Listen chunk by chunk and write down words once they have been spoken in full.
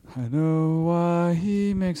I know why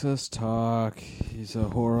he makes us talk. He's a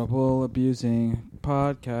horrible, abusing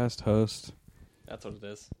podcast host. That's what it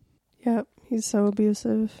is. Yep, he's so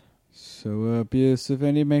abusive. So abusive,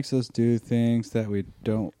 and he makes us do things that we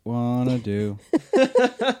don't want to do.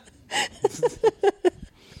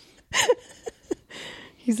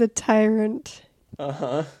 He's a tyrant.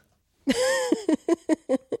 Uh-huh.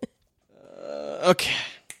 Okay.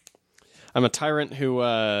 I'm a tyrant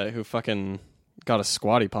who fucking got a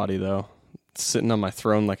squatty potty, though. Sitting on my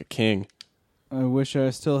throne like a king. I wish I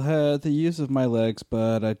still had the use of my legs,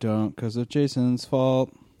 but I don't because of Jason's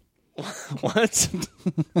fault. What?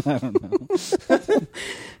 I don't know.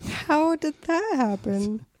 How did that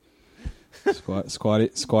happen?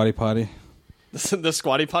 Squatty potty. The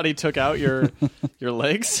squatty potty took out your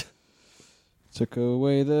legs? Took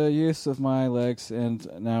away the use of my legs, and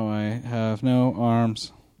now I have no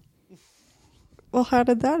arms. Well, how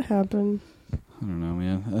did that happen? I don't know,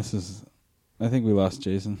 man. I think we lost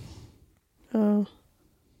Jason. Oh.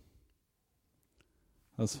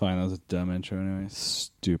 That's fine. That was a dumb intro anyway.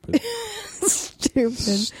 Stupid.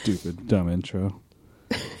 Stupid, dumb intro.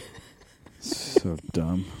 So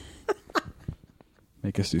dumb.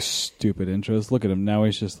 Make us do stupid intros. Look at him. Now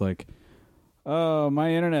he's just like, oh,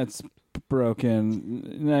 my internet's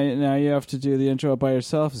broken. Now you have to do the intro by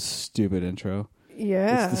yourself. Stupid intro.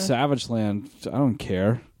 Yeah. It's the Savage Land. I don't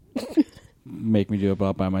care. Make me do it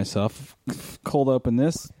all by myself. Cold open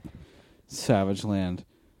this. Savage Land.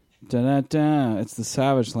 Da-da-da. It's the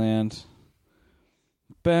Savage Land.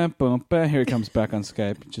 Bam, boom, bam. Here he comes back on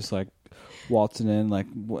Skype. Just like waltzing in like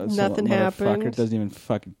nothing happened. happened. Doesn't even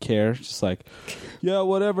fucking care. Just like, yeah,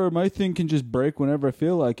 whatever. My thing can just break whenever I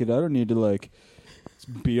feel like it. I don't need to like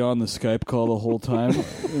be on the Skype call the whole time.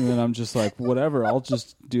 And then I'm just like, whatever. I'll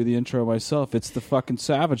just do the intro myself. It's the fucking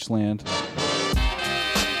Savage Land.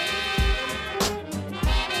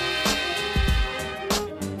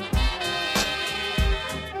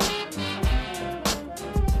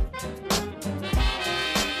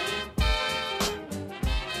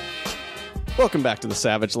 Welcome back to the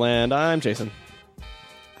Savage Land. I'm Jason.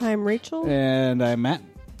 I'm Rachel. And I'm Matt.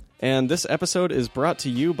 And this episode is brought to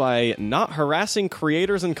you by not harassing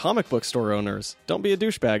creators and comic book store owners. Don't be a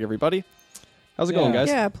douchebag, everybody. How's it going, guys?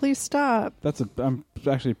 Yeah, please stop. I'm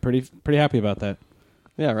actually pretty happy about that.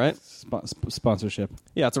 Yeah, right? Sponsorship.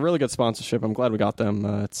 Yeah, it's a really good sponsorship. I'm glad we got them.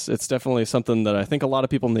 It's definitely something that I think a lot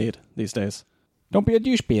of people need these days. Don't be a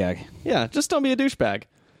douchebag. Yeah, just don't be a douchebag.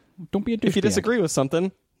 Don't be a douchebag. If you disagree with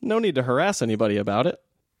something, no need to harass anybody about it.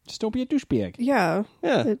 Just don't be a douchebag. Yeah.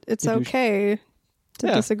 Yeah. It's You okay to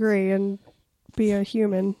disagree and be a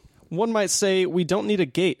human. One might say we don't need a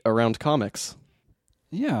gate around comics.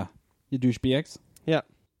 Yeah. You douchebags. Yeah.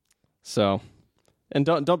 So, and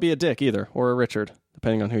don't be a dick either, or a Richard,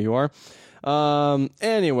 depending on who you are.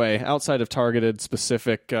 Anyway, outside of targeted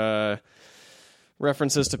specific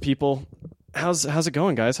references to people, how's it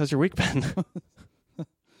going, guys? How's your week been?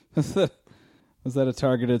 Was that a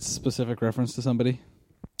targeted specific reference to somebody?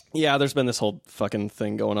 Yeah, there's been this whole fucking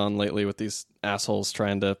thing going on lately with these assholes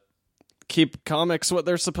trying to keep comics what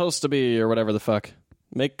they're supposed to be, or whatever the fuck.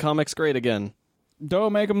 Make comics great again.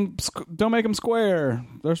 Don't make them square.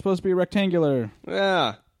 They're supposed to be rectangular.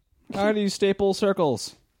 Yeah. How do you staple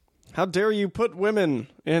circles? How dare you put women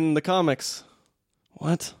in the comics?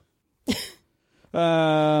 What?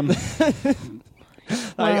 Um,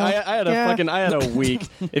 I had a week.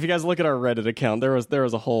 If you guys look at our Reddit account, there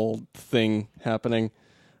was a whole thing happening.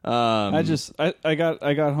 I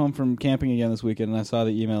got home from camping again this weekend, and I saw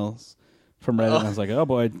the emails from Reddit, and I was like, oh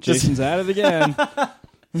boy, Jason's at it again.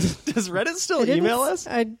 Does Reddit still email us?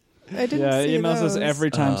 I didn't Yeah, it see emails those. us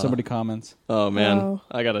every time somebody comments. Oh man, Wow.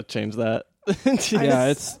 I gotta change that.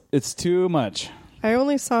 Yeah, it's too much. I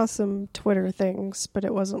only saw some Twitter things, but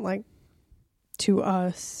it wasn't like to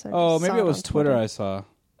us. I Oh, just maybe saw it was on Twitter I saw.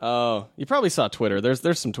 Oh, you probably saw Twitter.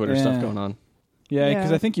 There's some Twitter stuff going on. Yeah, because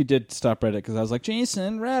Yeah. I think you did stop Reddit because I was like,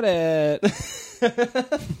 Jason, Reddit.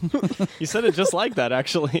 You said it just like that,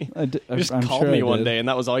 actually. I did, You just I'm called sure me I one did. day, and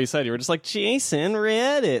that was all you said. You were just like, Jason,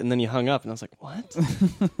 Reddit. And then you hung up, and I was like, what?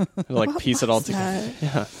 You like, piece it all was together. that?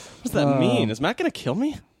 Yeah. What does that mean? Is Matt going to kill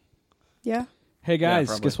me? Yeah. Hey guys,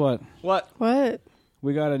 probably. guess what? What? What?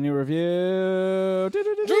 We got a new review.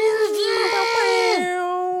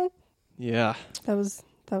 Yeah. That was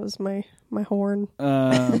my horn.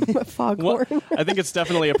 Um, My foghorn. I think it's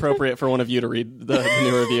definitely appropriate for one of you to read the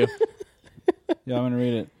new review. yeah, I'm gonna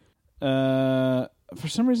read it. For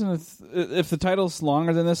some reason, if the title's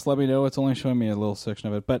longer than this, let me know. It's only showing me a little section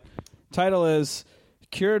of it. But title is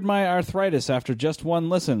 "Cured My Arthritis After Just One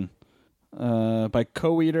Listen" by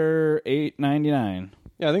Co-Eater 899.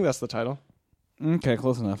 Yeah, I think that's the title. Okay,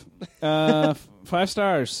 close enough. 5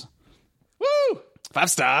 stars. Woo! 5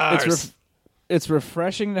 stars. It's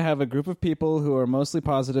refreshing to have a group of people who are mostly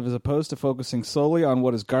positive as opposed to focusing solely on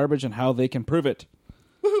what is garbage and how they can prove it.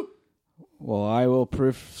 Woohoo! Well, I will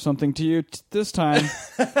prove something to you this time.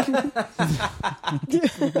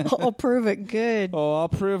 I'll prove it good. Oh, I'll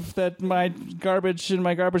prove that my garbage in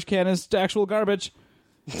my garbage can is actual garbage.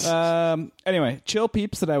 Anyway, chill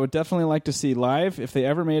peeps that I would definitely like to see live if they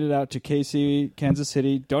ever made it out to KC, Kansas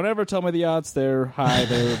City. Don't ever tell me the odds. They're high.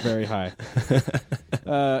 They're very high.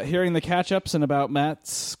 Hearing the catch-ups and about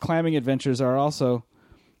Matt's climbing adventures are also...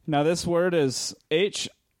 Now, this word is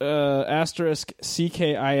asterisk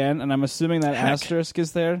CKIN, and I'm assuming that Heck. asterisk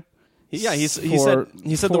is there. Yeah, he said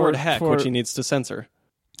the word heck, which he needs to censor.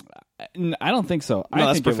 I don't think so. No, I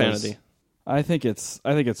that's think it was- profanity. I think it's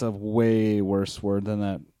a way worse word than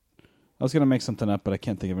that. I was going to make something up, but I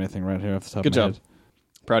can't think of anything right here off the top Good of my job.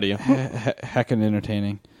 Proud of you. head. Heckin'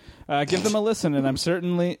 entertaining. Give them a listen, and I'm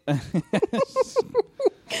certainly...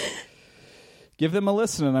 Give them a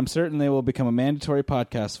listen, and I'm certain they will become a mandatory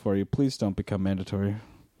podcast for you. Please don't become mandatory.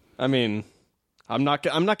 I mean, I'm not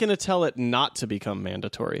going to tell it not to become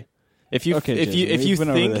mandatory. If you Okay, if you Jason, if you we've been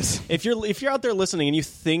over think this. if you're out there listening and you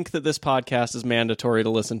think that this podcast is mandatory to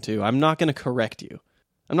listen to, I'm not going to correct you.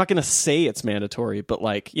 I'm not going to say it's mandatory, but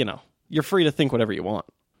you're free to think whatever you want.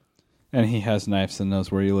 And he has knives and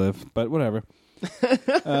knows where you live, but whatever.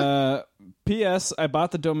 P.S. I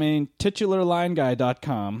bought the domain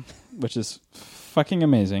titularlineguy.com, which is fucking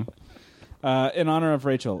amazing, in honor of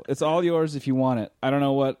Rachel. It's all yours if you want it. I don't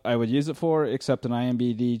know what I would use it for, except an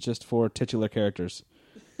IMDb just for titular characters.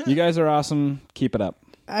 You guys are awesome. Keep it up.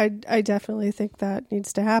 I definitely think that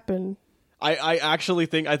needs to happen. I actually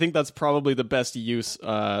think that's probably the best use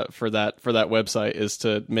for that website is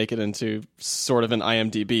to make it into sort of an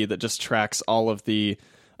IMDb that just tracks all of the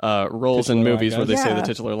roles in Titular movies line where they guys. say the Yeah.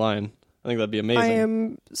 titular line. I think that'd be amazing. I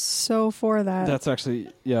am so for that. That's actually,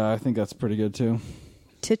 yeah, I think that's pretty good too.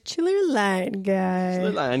 Titular line guy.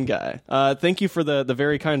 Titular line guy. Thank you for the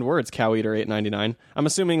very kind words, Cow Eater 899. I'm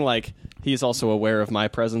assuming he's also aware of my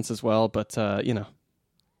presence as well, but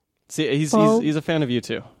see, he's a fan of you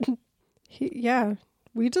too. Yeah,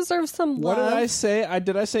 we deserve some What love. did I say?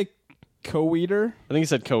 Did I say co-eater? I think he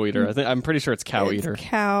said co-eater. I'm pretty sure it's Cow It's Eater.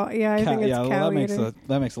 Cow. Yeah, I think it's well, cow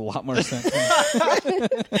that makes a lot more sense.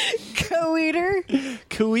 Co-eater.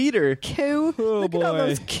 Co-eater. Coo. Oh, Look at all boy.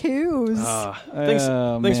 those coos. Thanks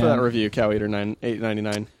Oh, for man. that review, Cow Eater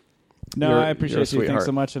 899. No, You're- I you're a appreciate you. Thanks sweetheart.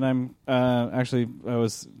 so much. And I'm I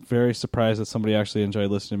was very surprised that somebody actually enjoyed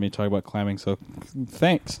listening to me talk about climbing. So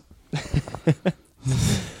thanks.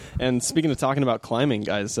 And speaking of talking about climbing,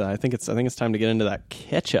 guys, I think it's time to get into that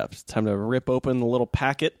ketchup. It's time to rip open the little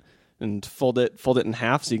packet and fold it in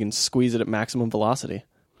half so you can squeeze it at maximum velocity.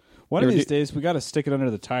 One You of ever these do- days, we got to stick it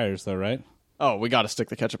under the tires, though, right? Oh, we got to stick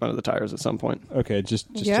the ketchup under the tires at some point. Okay, just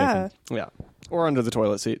Yeah. checking. Yeah, or under the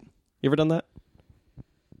toilet seat. You ever done that?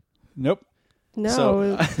 Nope. No,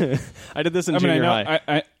 So I did this in I mean, junior I high. know.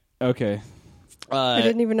 I okay. I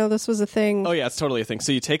didn't even know this was a thing. Oh yeah, it's totally a thing.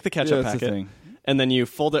 So you take the Yeah, ketchup that's the packet thing. and then you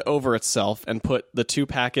fold it over itself and put the two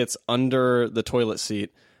packets under the toilet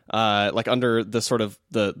seat, under the sort of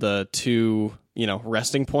the two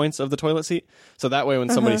resting points of the toilet seat. So that way, when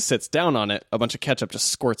somebody sits down on it, a bunch of ketchup just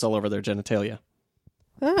squirts all over their genitalia.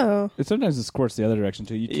 Oh. Sometimes it squirts the other direction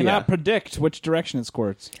too. You cannot Yeah. predict which direction it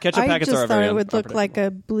squirts. Ketchup I packets just are thought very it would look like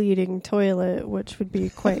unpredictable. a bleeding toilet, which would be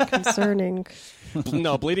quite concerning.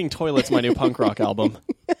 No, Bleeding Toilet's my new punk rock album.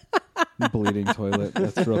 Bleeding toilet.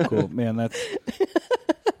 That's real cool, man. That's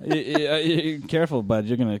careful, bud.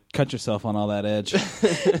 You're gonna cut yourself on all that edge.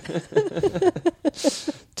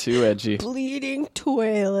 Too edgy. Bleeding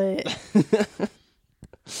toilet.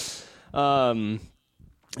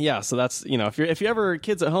 Yeah, so that's if you ever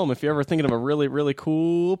kids at home, if you're ever thinking of a really really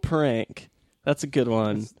cool prank, that's a good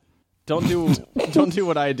one. Don't do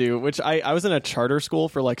what I do, which I was in a charter school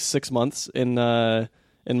for like 6 months in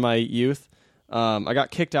my youth. I got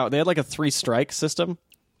kicked out. They had like a 3-strike system,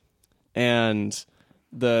 and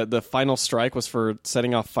the final strike was for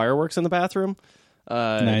setting off fireworks in the bathroom.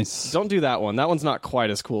 Nice. Don't do that one. That one's not quite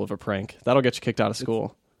as cool of a prank. That'll get you kicked out of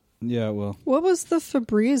school. Yeah, well, What was the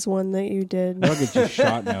Febreze one that you did? that'll get you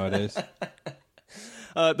shot nowadays.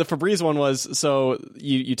 The Febreze one was, so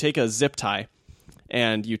you take a zip tie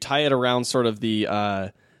and you tie it around sort of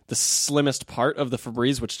the slimmest part of the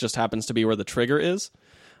Febreze, which just happens to be where the trigger is.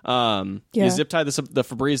 Yeah. You zip tie the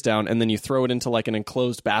Febreze down, and then you throw it into like an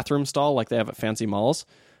enclosed bathroom stall like they have at fancy malls,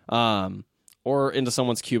 or into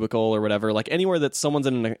someone's cubicle or whatever, like anywhere that someone's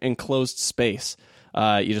in an enclosed space.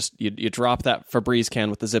 You drop that Febreze can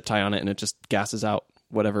with the zip tie on it, and it just gasses out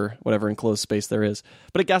whatever enclosed space there is.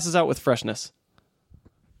 But it gasses out with freshness.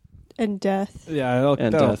 And death. Yeah,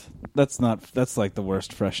 And death. That's like the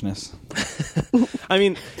worst freshness. I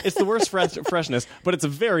mean, it's the worst freshness, but it's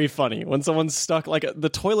very funny when someone's stuck. Like, the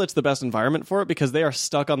toilet's the best environment for it because they are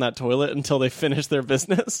stuck on that toilet until they finish their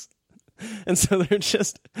business. And so they're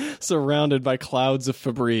just surrounded by clouds of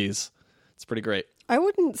Febreze. It's pretty great. I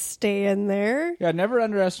wouldn't stay in there. Yeah, never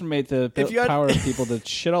underestimate the power of people to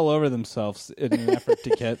shit all over themselves in an effort to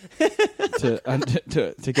get to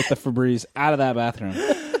get the Febreze out of that bathroom.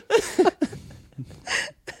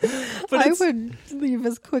 But I would leave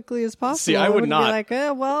as quickly as possible. See, I would not. Be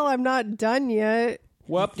like, well, I'm not done yet.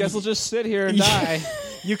 Well, guess I'll just sit here and die.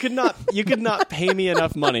 You could not pay me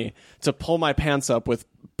enough money to pull my pants up with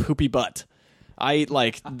poopy butt. My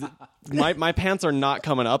pants are not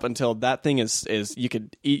coming up until that thing is you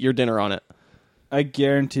could eat your dinner on it. I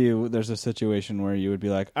guarantee you there's a situation where you would be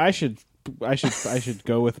like, I should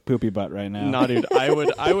go with poopy butt right now. No, dude,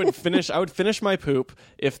 I would finish my poop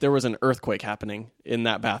if there was an earthquake happening in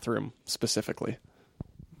that bathroom specifically.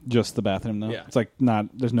 Just the bathroom though. Yeah. It's like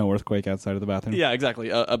there's no earthquake outside of the bathroom. Yeah, exactly.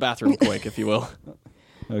 A bathroom quake, if you will.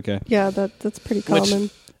 Okay. Yeah, that's pretty common.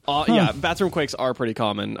 Yeah, bathroom quakes are pretty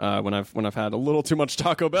common when I've had a little too much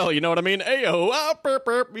Taco Bell. You know what I mean? Ayo, burp,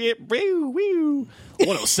 burp, wee, wee,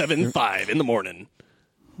 107.5 in the morning.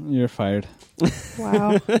 You're fired.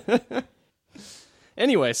 Wow.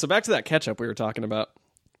 Anyway, so back to that ketchup we were talking about.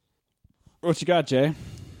 What you got, Jay?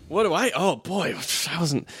 What do I? Oh boy,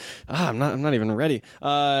 I'm not even ready.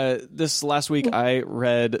 This last week I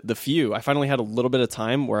read The Few. I finally had a little bit of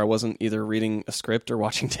time where I wasn't either reading a script or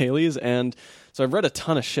watching dailies, and so I've read a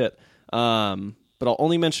ton of shit. But I'll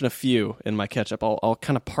only mention a few in my catch-up. I'll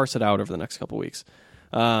kind of parse it out over the next couple weeks.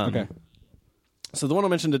 Okay. So the one I'll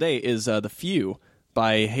mention today is The Few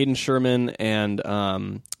by Hayden Sherman and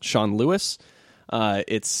Sean Lewis.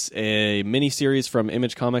 It's a mini-series from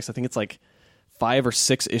Image Comics. I think it's like 5 or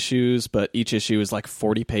 6 issues, but each issue is like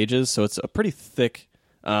 40 pages, so it's a pretty thick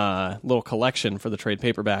little collection for the trade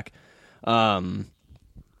paperback.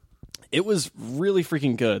 It was really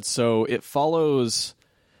freaking good. So it follows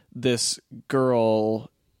this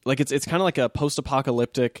girl, like it's kind of like a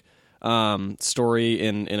post-apocalyptic story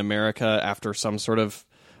in America after some sort of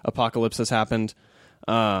apocalypse has happened.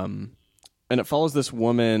 And it follows this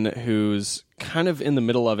woman who's kind of in the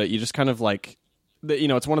middle of it. You just kind of like,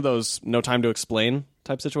 it's one of those no time to explain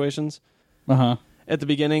type situations at the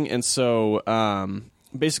beginning. And so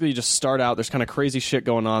basically you just start out, there's kind of crazy shit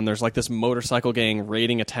going on. There's like this motorcycle gang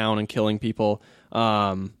raiding a town and killing people.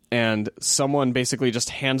 And someone basically just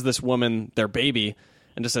hands this woman their baby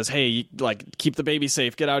and just says, hey, keep the baby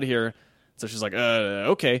safe, get out of here. So she's like,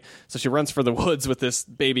 okay. So she runs for the woods with this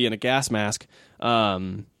baby in a gas mask.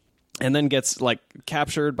 And then gets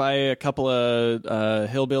captured by a couple of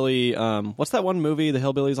hillbilly. What's that one movie? The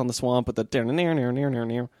hillbillies on the swamp with the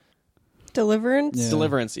Deliverance. Yeah.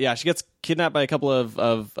 Deliverance. Yeah, she gets kidnapped by a couple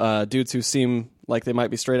of dudes who seem like they might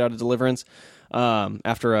be straight out of Deliverance.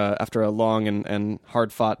 After a long and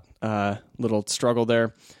hard fought little struggle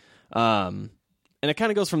there. And it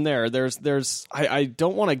kind of goes from there. I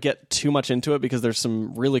don't want to get too much into it because there's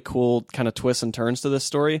some really cool kind of twists and turns to this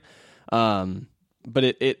story. But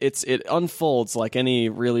it unfolds like any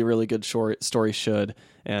really, really good short story should,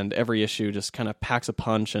 and every issue just kind of packs a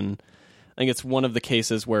punch. And I think it's one of the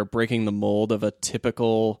cases where breaking the mold of a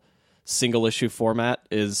typical single issue format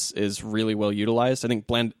is really well utilized. I think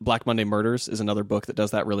Black Monday Murders is another book that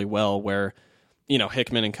does that really well, where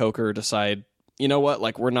Hickman and Coker decide, you know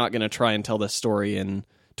what, we're not going to try and tell this story in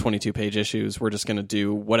 22-page issues. We're just going to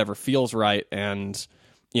do whatever feels right and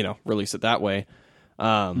release it that way.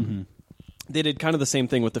 They did kind of the same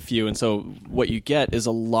thing with The Few, and so what you get is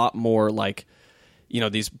a lot more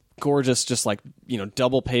these gorgeous, just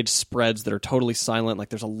double page spreads that are totally silent.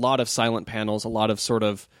 There's a lot of silent panels, a lot of sort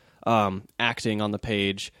of acting on the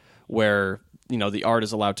page where the art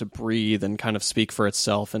is allowed to breathe and kind of speak for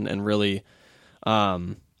itself and really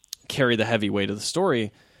carry the heavy weight of the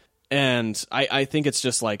story. And I think it's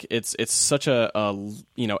just it's such a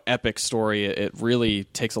epic story. It really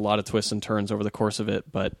takes a lot of twists and turns over the course of it,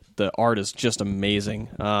 but the art is just amazing.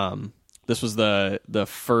 This was the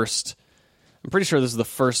first. I'm pretty sure this is the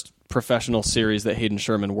first professional series that Hayden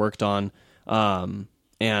Sherman worked on,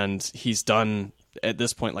 and he's done at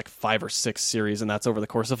this point 5 or 6 series, and that's over the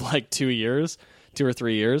course of 2 or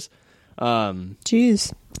 3 years.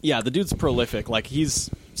 Jeez. Yeah, the dude's prolific. He's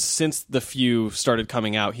since The Few started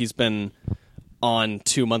coming out, he's been on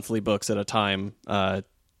 2 monthly books at a time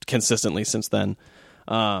consistently since then.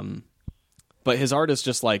 But his art is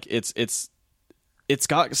just it's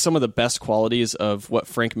got some of the best qualities of what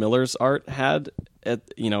Frank Miller's art had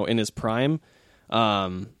in his prime.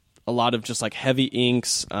 A lot of just like heavy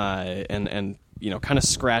inks and kind of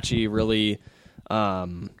scratchy, really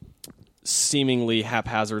seemingly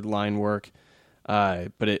haphazard line work. But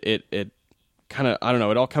it kind of, I don't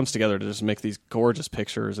know, it all comes together to just make these gorgeous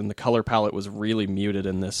pictures, and the color palette was really muted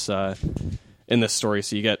in this story.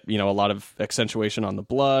 So you get, a lot of accentuation on the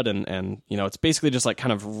blood, and it's basically just like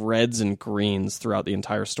kind of reds and greens throughout the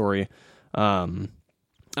entire story. I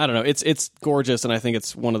don't know. It's gorgeous, and I think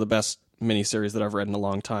it's one of the best miniseries that I've read in a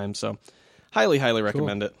long time. So highly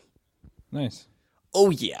recommend it. Nice. Oh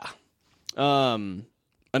yeah.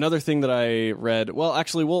 Another thing that I read, well,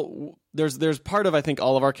 actually, there's part of, I think,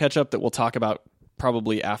 all of our catch up that we'll talk about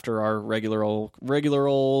probably after our regular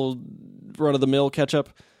old run of the mill catch up.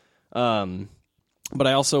 But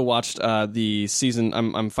I also watched the season.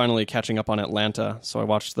 I'm finally catching up on Atlanta, so I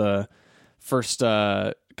watched the first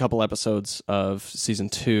couple episodes of season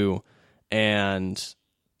 2, and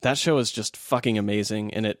that show is just fucking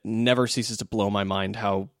amazing, and it never ceases to blow my mind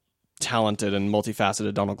how talented and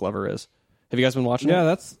multifaceted Donald Glover is. Have you guys been watching it?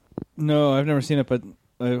 Yeah, no, I've never seen it, but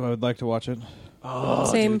I would like to watch it.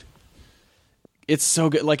 Oh, Same. dude. It's so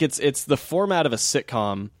good. Like it's the format of a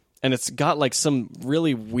sitcom, and it's got like some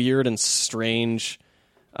really weird and strange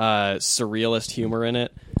surrealist humor in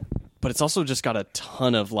it, but it's also just got a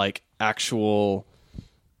ton of like actual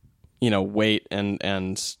weight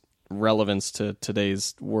and relevance to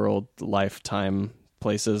today's world, lifetime,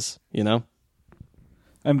 places,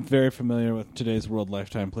 I'm very familiar with today's world,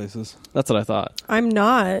 lifetime, places. That's what I thought. I'm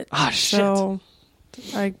not. Ah, shit. So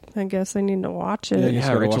I guess I need to watch it. Yeah, you just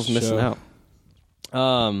gotta Rachel's watch the missing show.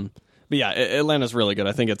 out. But yeah, Atlanta's really good.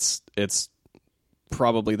 I think it's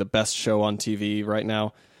probably the best show on TV right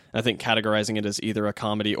now. I think categorizing it as either a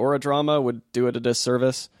comedy or a drama would do it a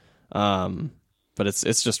disservice. But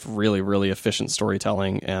it's just really, really efficient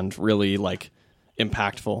storytelling and really like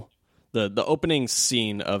impactful. The opening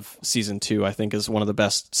scene of season 2, I think, is one of the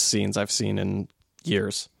best scenes I've seen in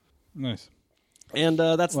years. Nice. And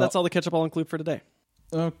that's all the catch up I'll include for today.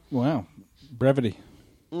 Oh, wow. Brevity.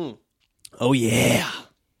 Oh yeah.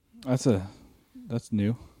 That's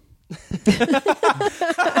new.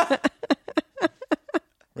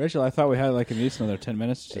 Rachel, I thought we had like at least another 10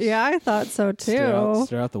 minutes. Just Yeah, I thought so too.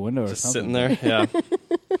 stare out the window Just or something. sitting there. Yeah.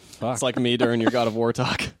 Fuck. It's like me during your God of War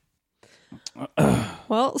talk.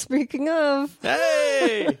 Well, speaking of,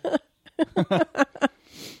 Hey!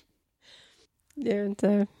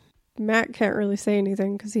 Matt can't really say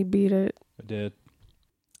anything because he beat it. I did.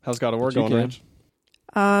 How's God of War But you going, can.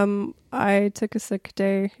 Rich? I took a sick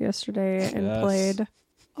day yesterday and Yes. played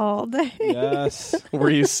all day. Yes. Were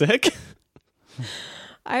you sick?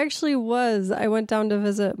 I actually was. I went down to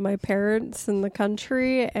visit my parents in the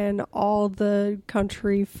country, and all the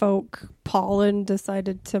country folk pollen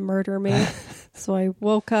decided to murder me. So I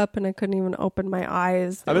woke up and I couldn't even open my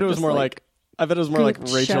eyes. I bet it was more like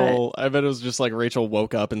gooped Rachel. I bet it was just like Rachel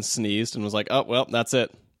woke up and sneezed and was like, "Oh well, that's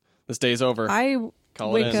it. This day's over." I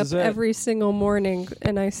Call it wake in. up This is it. every single morning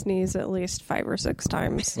and I sneeze at least 5 or 6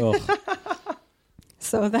 times. Ugh.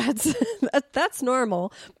 So that's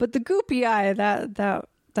normal. But the goopy eye, that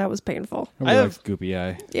was painful. Nobody I likes goopy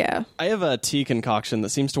eye. Yeah. I have a tea concoction that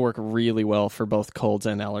seems to work really well for both colds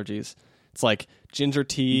and allergies. It's like ginger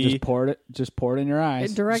tea. Just pour it in your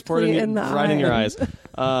eyes. Just pour it Directly in the right eye. in your eyes.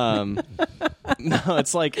 No,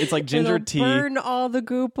 it's like ginger It'll tea. burn all the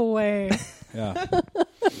goop away. Yeah.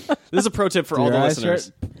 This is a pro tip for all Your the eyes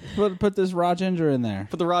listeners. Put this raw ginger in there.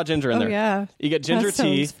 Put the raw ginger in Oh there. yeah. You get ginger that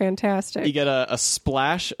tea. sounds fantastic. You get a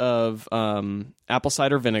splash of apple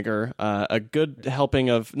cider vinegar, a good helping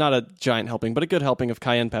of, not a giant helping, but a good helping of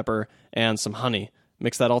cayenne pepper, and some honey.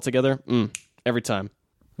 Mix that all together. Every time.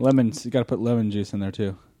 Lemons. You got to put lemon juice in there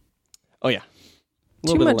too. Oh, yeah. A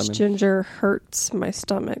Too little bit of much lemon. ginger hurts my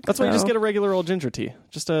stomach. That's why you just though. get a regular old ginger tea.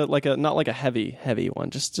 Just not like a heavy one.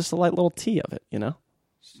 Just a light little tea of it,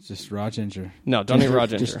 Just raw ginger. No, don't eat raw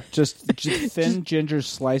ginger. Just thin ginger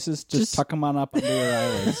slices. Just tuck them on up under your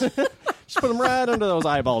eyelids. Just put them right under those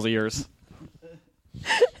eyeballs of yours.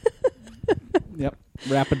 Yep.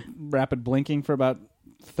 Rapid blinking for about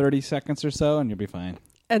 30 seconds or so, and you'll be fine.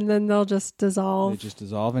 And then they'll just They dissolve. just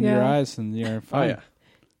dissolve into Yeah. your eyes, and you're fine. Oh, yeah.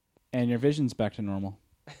 And your vision's back to normal.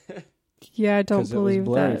 Yeah, I don't Because it was believe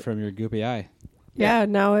blurry that. from your goopy eye. Yeah,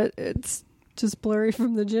 now it's just blurry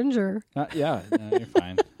from the ginger. Yeah, no, you're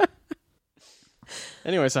fine.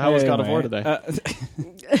 Anyway, so how was God of War today?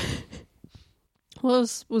 Well,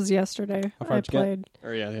 it was yesterday. How far I did you get? played.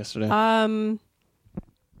 Or yeah, yesterday. I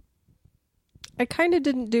kind of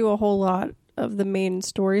didn't do a whole lot of the main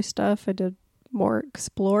story stuff. I did more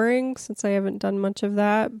exploring since I haven't done much of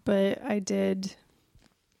that, but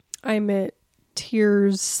I'm at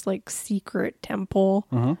Tyr's like secret temple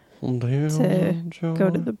Uh-huh. to go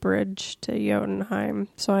to the bridge to Jotunheim.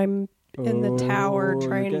 So I'm in the tower Oh,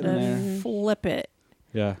 trying you're to getting there. flip it.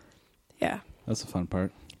 Yeah, Yeah. that's the fun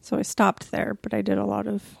part. So I stopped there, but I did a lot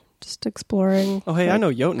of just exploring. Oh, hey, I Like,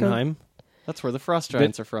 know Jotunheim. That's where the frost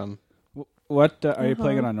giants are from. What are you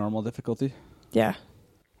playing it on normal difficulty? Yeah.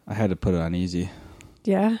 I had to put it on easy.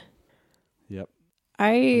 Yeah. Yep.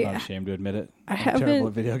 I'm not I ashamed to admit it. I I'm terrible haven't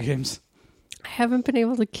at video games. haven't been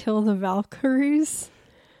able to kill the Valkyries.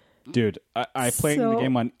 Dude, I played the So-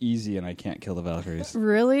 game on easy and I can't kill the Valkyries.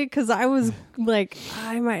 Really? Because I was like,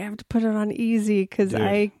 I might have to put it on easy because Dude.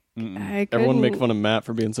 I Mm-mm. Everyone make couldn't- fun of Matt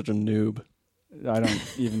for being such a noob. I don't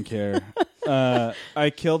even care. I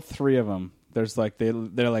killed 3 of them. There's like they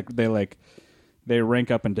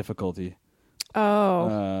rank up in difficulty.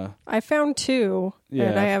 Oh, I found 2, and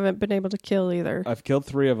yeah. I haven't been able to kill either. I've killed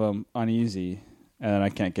 3 of them on easy, and I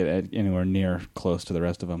can't get anywhere near close to the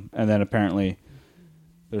rest of them. And then apparently,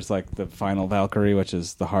 there's like the final Valkyrie, which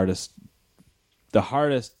is the hardest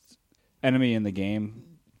enemy in the game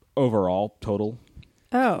overall total.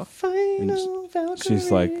 Oh, Final Valkyrie.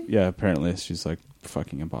 She's like, yeah, apparently she's like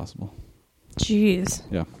fucking impossible. jeez.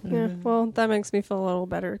 Yeah. Yeah. Well, that makes me feel a little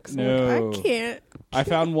better because No. I can't. I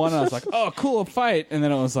found one and I was like, oh, cool, fight. And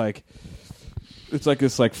then it was like, it's like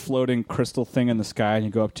this like floating crystal thing in the sky, and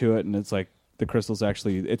you go up to it, and it's like the crystal's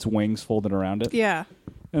actually its wings folded around it. Yeah.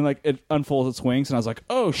 And like it unfolds its wings, and I was like,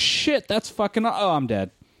 oh shit, that's fucking, oh, I'm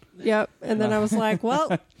dead. Yep. And then I was like,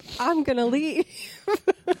 well, I'm gonna leave.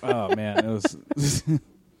 Oh man, it was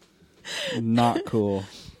not cool.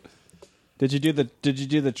 Did you do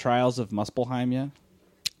the Trials of Muspelheim yet?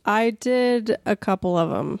 I did a couple of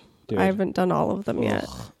them. Dude. I haven't done all of them yet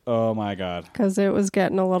Oh my god. because it was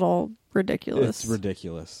getting a little ridiculous. It's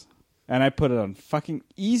ridiculous. And I put it on fucking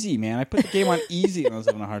easy, man. I put the game on easy and I was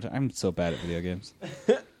having a hard time. I'm so bad at video games.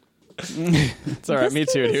 It's all right. This Me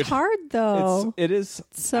too, game is dude. hard though. It is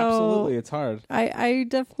So- absolutely, it's hard. I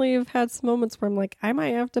definitely have had some moments where I'm like, I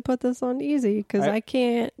might have to put this on easy because I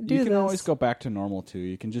can't do You can this. always go back to normal too.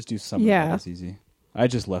 You can just do something Yeah. that is easy. I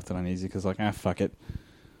just left it on easy because like, fuck it.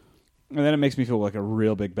 And then it makes me feel like a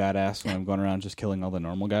real big badass when I'm going around just killing all the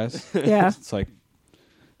normal guys. Yeah. It's like,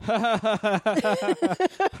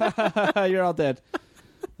 you're all dead.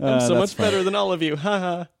 I'm so that's much fun. better than all of you.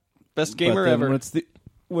 Haha. Best But gamer then ever.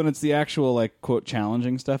 when it's the actual like quote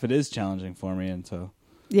challenging stuff, it is challenging for me, and so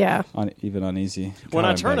Yeah. even on easy. When God, I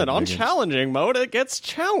I'm turn bad it at on video games. challenging mode, it gets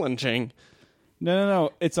challenging. No.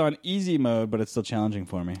 It's on easy mode, but it's still challenging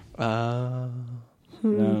for me. No.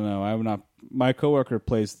 I'm not. My coworker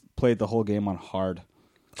played the whole game on hard.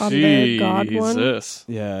 On the God one. Jesus.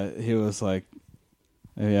 Yeah, he was like,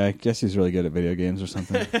 yeah, I guess he's really good at video games or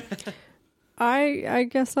something. I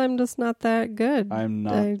guess I'm just not that good. I'm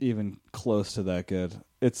not even close to that good.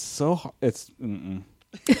 It's so it's. Mm-mm.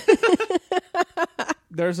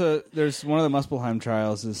 There's one of the Muspelheim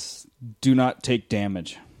trials is do not take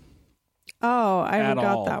damage. Oh, I haven't At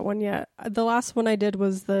got all. that one yet. The last one I did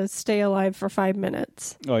was the stay alive for 5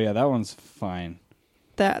 minutes. Oh yeah, that one's fine.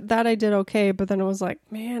 That I did okay, but then it was like,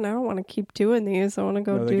 man, I don't want to keep doing these. I want to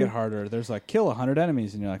go No, they do. get harder. There's like kill 100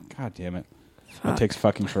 enemies, and you're like, God damn it, Fuck. it takes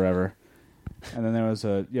fucking forever. And then there was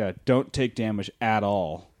don't take damage at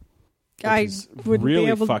all. Which I is wouldn't really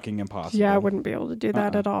be able. fucking impossible. Yeah, I wouldn't be able to do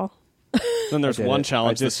that at all. Then there's I did one it.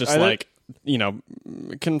 challenge that's just I did- like,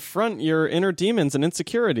 confront your inner demons and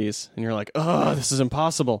insecurities. And you're like, oh, this is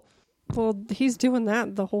impossible. Well, he's doing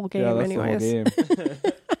that the whole game, Yeah, that's anyways. the whole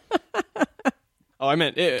game. Oh, I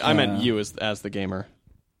meant you as the gamer.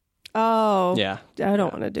 Oh, Yeah. I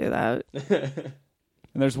don't want to do that.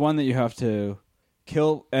 And there's one that you have to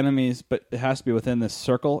kill enemies, but it has to be within this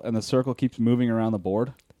circle, and the circle keeps moving around the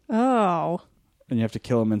board, Oh, and you have to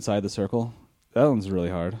kill them inside the circle. That one's really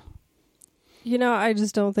hard. I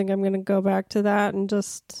just don't think I'm going to go back to that and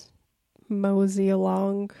just mosey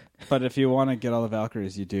along. But if you want to get all the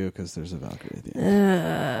Valkyries, you do, because there's a Valkyrie at the end.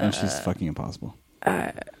 And she's fucking impossible.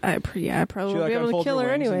 I probably She won't be able to unfolds kill her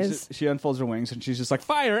wings, and anyways. She unfolds her wings, and she's just like,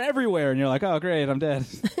 fire everywhere! And you're like, oh, great, I'm dead.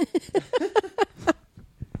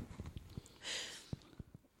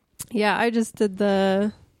 Yeah, I just did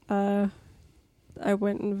the. I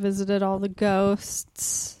went and visited all the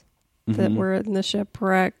ghosts that Mhm. were in the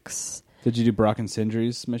shipwrecks. Did you do Brock and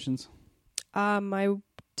Sindri's missions? I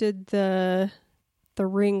did the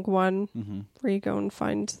ring one Mm-hmm. where you go and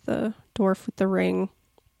find the dwarf with the ring,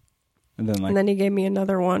 And then, like, and then he gave me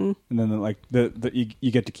another one.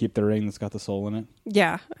 you get to keep the ring that's got the soul in it.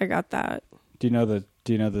 Yeah, I got that. Do you know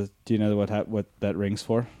what that ring's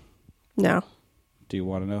for? No, Do you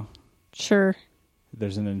want to know? sure.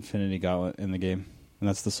 There's an infinity gauntlet in the game, and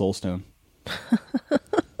that's the soul stone.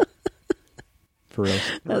 For real.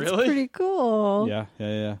 That's Really? pretty cool. Yeah.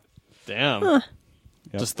 Damn. Yep.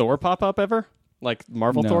 Does Thor pop up ever? Like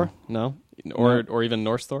Marvel No. Thor? No? Or even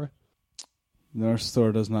Norse Thor? Norse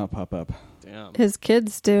Thor does not pop up. Damn. His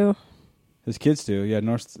kids do. His kids do. Yeah,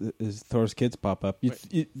 Thor's kids pop up.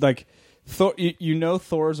 Like Thor, you know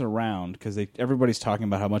Thor's around because everybody's talking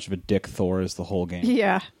about how much of a dick Thor is the whole game.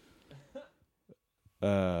 Yeah.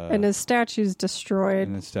 And And his statue's destroyed.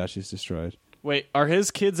 his statue's destroyed. Wait, are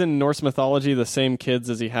his kids in Norse mythology the same kids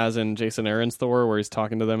as he has in Jason Aaron's Thor, where he's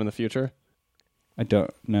talking to them in the future? I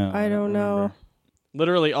don't know. I don't know. remember.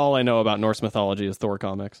 Literally all I know about Norse mythology is Thor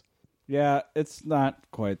comics. Yeah, it's not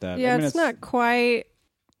quite that. Yeah, I mean, it's not quite.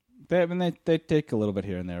 They take a little bit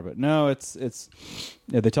here and there, but no, it's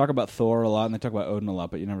yeah. They talk about Thor a lot and they talk about Odin a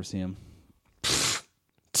lot, but you never see him.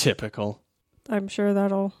 Typical. I'm sure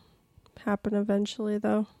that'll happen eventually,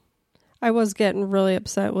 though. I was getting really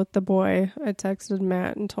upset with the boy. I texted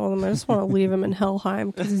Matt and told him I just want to leave him in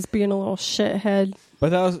Helheim because he's being a little shithead.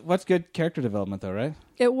 But what's good character development, though, right?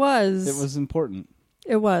 It was. It was important.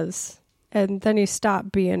 It was. And then he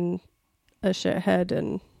stopped being a shithead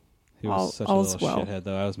and He was such a all's little well. shithead,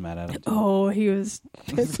 though. I was mad at him. Too. oh, he was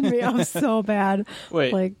pissing me off so bad.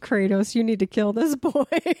 Wait, Like, Kratos, you need to kill this boy.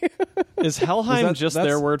 is Helheim Is just that's-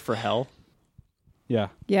 their word for hell? Yeah.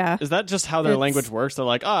 Yeah. Is that just how their It's- language works? They're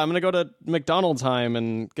like, I'm going to go to McDonald's Heim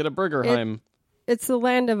and get a Burgerheim. It's the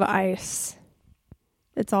land of ice.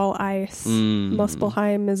 It's all ice. Mm.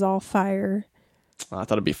 Muspelheim is all fire. Oh, I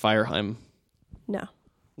thought it'd be Fireheim. No.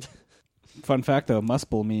 Fun fact, though,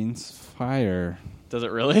 Muspel means fire. Does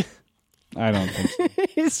it really? I don't think so.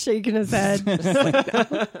 He's shaking his head.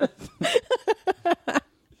 I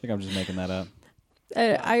think I'm just making that up.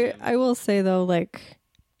 I will say though, like,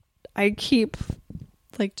 I keep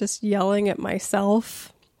like just yelling at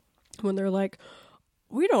myself when they're like,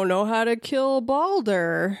 we don't know how to kill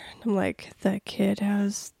Balder. I'm like, that kid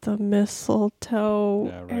has the mistletoe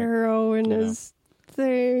Yeah, right. arrow in Yeah. his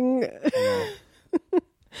thing. Yeah.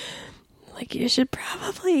 Like, you should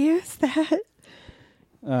probably use that.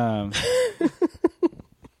 Um,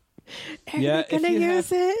 Are Yeah, you gonna if you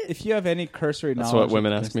use it? if you have any cursory That's knowledge what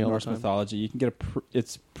women of ask me all the Norse time. mythology, you can get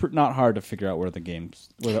it's not hard to figure out where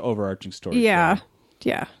the overarching story is Yeah. going,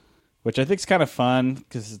 Yeah. which I think is kind of fun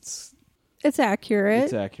because It's accurate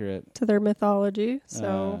it's accurate. to their mythology.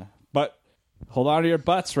 So But hold on to your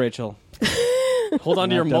butts, Rachel. Hold on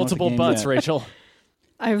to Not your done with the multiple game butts, yet. Rachel.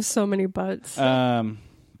 I have so many butts. Um,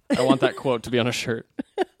 I want that quote to be on a shirt.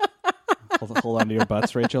 hold on to your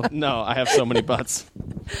butts, Rachel. No, I have so many butts.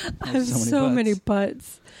 I have so many so butts. many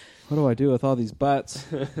butts. What do I do with all these butts?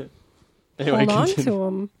 Anyway, Hold on continue. to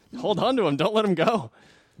them. Hold on to him. Don't let him go.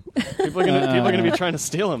 People are gonna be trying to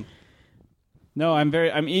steal him. No,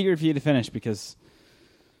 I'm eager for you to finish because,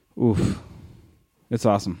 oof, it's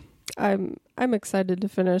awesome. I'm excited to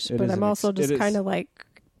finish, It but is I'm an also ex- just it is- kind of like,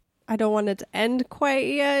 I don't want it to end quite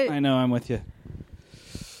yet I know, I'm with you.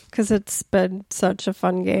 because it's been such a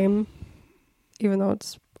fun game. Even though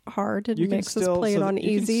it's hard, it makes us play it on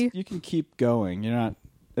easy. You can keep going. You're not.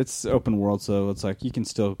 It's open world, so it's like you can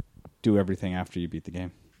still do everything after you beat the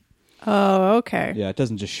game. Oh, okay. Yeah, it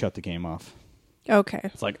doesn't just shut the game off. Okay.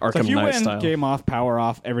 It's like So if Arkham you Knight win, style. game off, power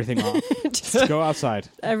off, everything off. Just Go outside.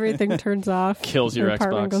 everything turns off. Kills your the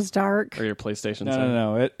apartment Xbox. goes dark. Or your PlayStation. No, side.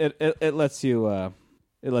 no. It lets you.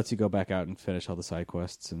 It lets you go back out and finish all the side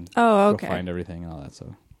quests and Oh, go okay. find everything and all that.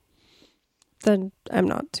 So Then I'm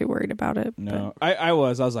not too worried about it. no, I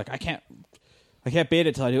was like, I can't beat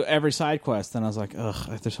it till I do every side quest. Then I was like,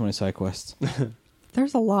 ugh, there's so many side quests. but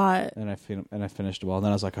there's a lot. And I finished them all.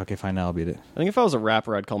 Then I was like, okay, fine, now I'll beat it. I think if I was a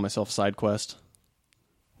rapper, I'd call myself SideQuest.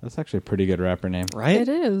 That's actually a pretty good rapper name. Right? It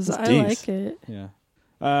is. It's I decent. like it. Yeah.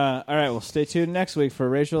 All right. Well, stay tuned next week for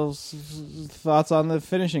Rachel's thoughts on the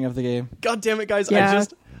finishing of the game. God damn it, guys! Yeah.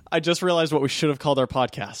 I just realized what we should have called our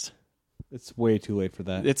podcast. It's way too late for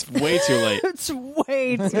that. It's way too late. It's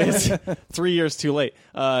way too. It's 3 years too late.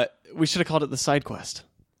 We should have called it the Side Quest.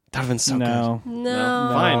 That would have been so no. good.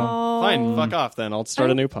 No. Fine. Fuck off then. I'll start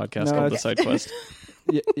a new podcast No, called the it's- Side Quest.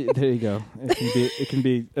 Yeah, there you go.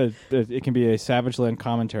 It can be a Savage Land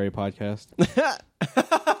commentary podcast.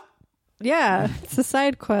 Yeah, it's a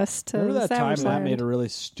side quest to Remember that time Savage Matt Land. made a really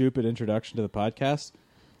stupid introduction to the podcast?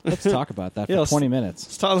 Let's talk about that Yeah, for let's- 20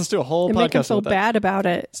 minutes. Let's do a whole and make him podcast feel about that. bad about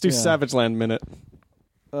it. Let's do Yeah. Savage Land Minute.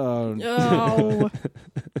 Oh,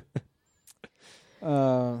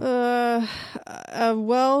 Oh.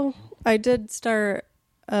 Well, I did start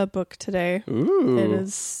a book today. Ooh. It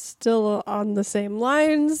is still on the same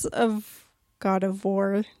lines of God of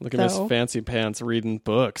War. Look at Miss though. Fancy Pants reading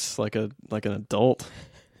books like an adult.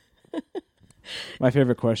 my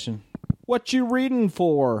favorite question. What you reading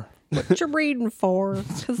for? What you reading for?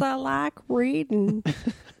 Because I like reading.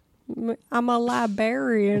 I'm a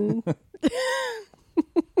librarian.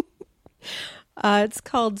 It's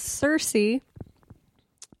called Circe.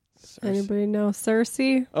 Anybody know Circe?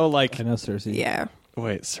 Oh, like I know Cersei. Yeah.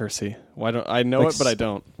 wait, Circe. Why don't I know Like it, but I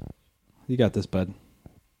don't. You got this, bud.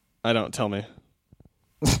 I don't. Tell me.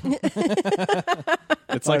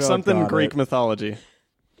 It's I like don't something got Greek it. mythology.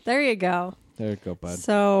 There you go. There you go, bud.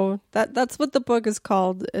 So that's what the book is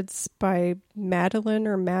called. It's by Madeline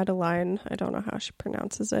or Madeline. I don't know how she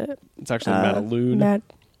pronounces it. It's actually Madaloon.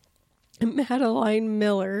 Madeline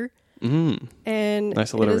Miller. Mm. And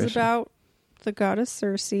Nice it alliteration. is about the goddess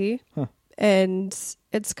Circe. Huh. And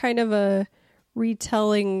it's kind of a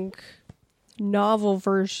retelling novel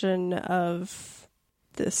version of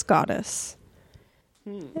this goddess.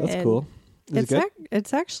 That's And cool. Is it good?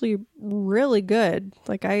 It's actually really good.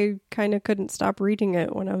 Like, I kind of couldn't stop reading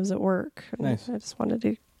it when I was at work. And Nice. I just wanted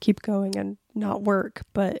to keep going and not work.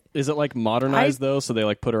 But Is it like modernized though? So they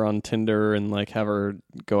like put her on Tinder and like have her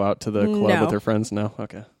go out to the club No. with her friends? No.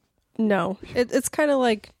 Okay. no, it's kind of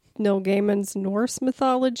like Neil Gaiman's Norse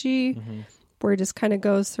mythology, where he just kind of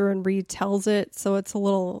goes through and retells it. So it's a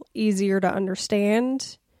little easier to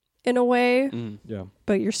understand in a way, Mm. Yeah.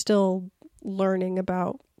 but you're still learning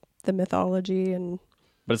about the mythology and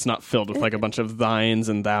But it's not filled with like a bunch of thines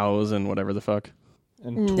and thous and whatever the fuck.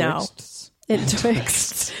 And No. Twixts.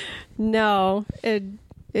 Twixt. No,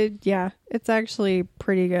 it's actually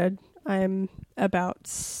pretty good. I'm about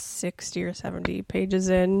 60 or 70 pages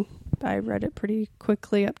in. I read it pretty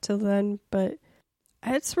quickly up till then, but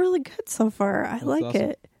it's really good so far. I like awesome.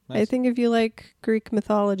 it. I Nice. think if you like Greek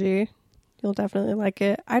mythology, you'll definitely like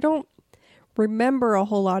it. I don't remember a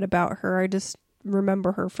whole lot about her. I just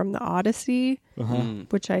remember her from the Odyssey, Uh-huh.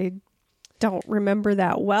 Mm. which I don't remember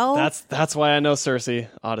that well. That's why I know Circe.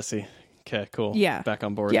 Odyssey. Okay, cool. Yeah. Back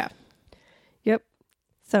on board. Yeah. Yep.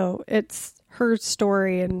 So it's her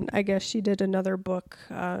story, and I guess she did another book,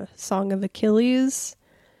 Song of Achilles,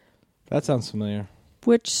 That sounds familiar.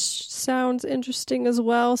 which sounds interesting as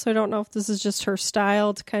well. So I don't know if this is just her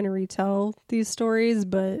style to kind of retell these stories,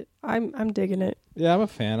 but I'm digging it. Yeah, I'm a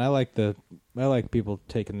fan. I like people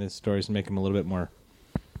taking these stories and making them a little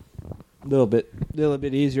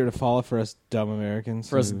bit easier to follow for us dumb Americans.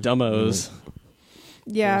 For us who- dumbos.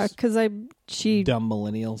 Yeah, Yes. because she dumb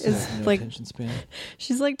millennials is with no like- attention span.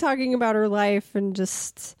 she's like talking about her life and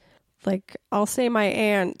just like, I'll say my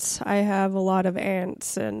aunt. I have a lot of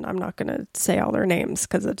aunts, and I'm not gonna say all their names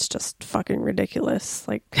because it's just fucking ridiculous.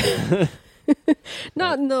 Like,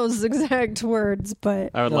 not in those exact words, but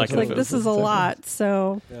I would No, like it's it. like if it this was- is a lot.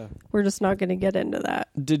 So Yeah. we're just not gonna get into that.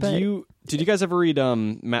 Did but- you guys ever read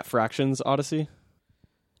Matt Fraction's Odyssey?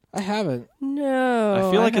 I haven't. No,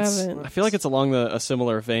 I feel like haven't. it's along a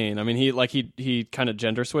similar vein. I mean, he kind of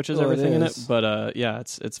gender switches Well, it everything in it, is. but yeah,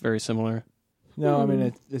 it's very similar. No, I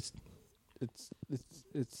mean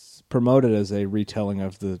it's promoted as a retelling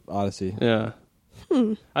of the Odyssey. Yeah.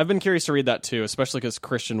 I've been curious to read that too, especially because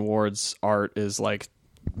Christian Ward's art is like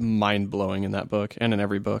mind blowing in that book and in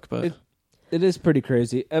every book. But It is pretty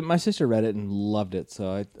crazy. My sister read it and loved it,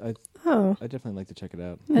 so I Oh, definitely like to check it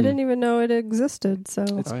out. I didn't even know it existed. So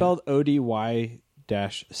It's Oh, yeah. spelled ODY-C.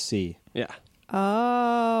 yeah,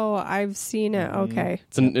 oh, I've seen it. Okay,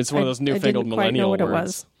 it's one of those I newfangled didn't quite know millennial what it words.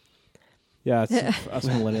 was. Yeah, it's us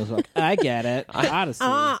millennials are like, I get it. Odyssey.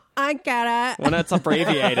 I got it. When it's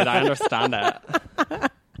abbreviated, I understand it.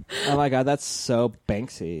 Oh my god, that's so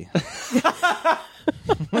Banksy.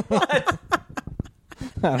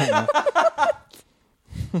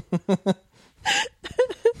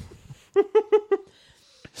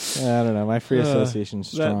 I don't know. My free association's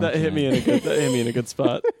strong. That hit me in a good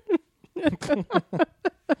spot.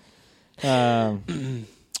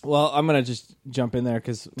 Well, I'm gonna just jump in there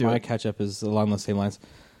because Do my it. catch up is along those same lines.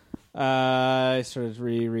 I started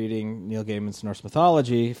rereading Neil Gaiman's Norse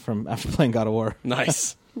mythology from after playing God of War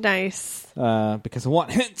Nice. Nice. because I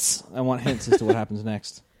want hints. I want hints as to what happens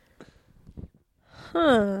next.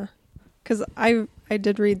 Huh. Because I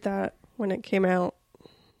did read that when it came out,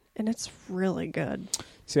 and it's really good.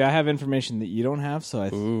 See, I have information that you don't have, so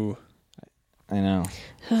Ooh. I know.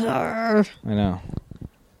 Arr. I know.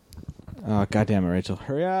 Oh, goddamn it, Rachel.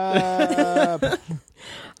 Hurry up.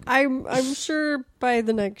 I'm sure by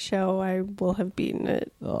the next show I will have beaten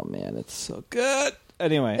it. Oh, man, it's so good.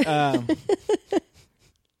 Anyway,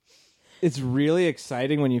 it's really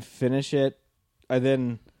exciting when you finish it. I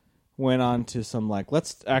then went on to some, like,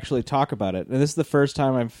 let's actually talk about it. And this is the first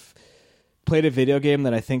time I've played a video game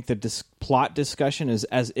that I think the plot discussion is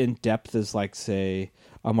as in-depth as, like, say,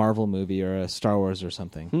 a Marvel movie or a Star Wars or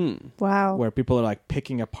something. Wow. Where people are, like,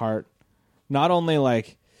 picking apart not only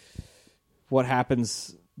like what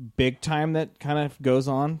happens big time that kind of goes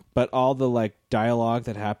on, but all the like dialogue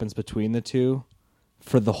that happens between the two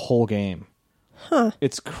for the whole game. Huh.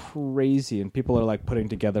 It's crazy, and people are like putting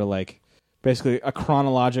together like basically a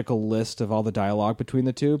chronological list of all the dialogue between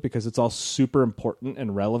the two because it's all super important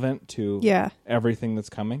and relevant to everything that's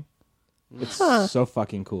coming. It's so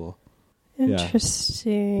fucking cool.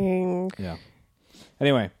 Interesting. Yeah.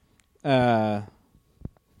 Anyway,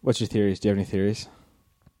 what's your theories? Do you have any theories?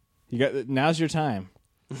 You got now's your time.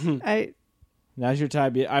 Now's your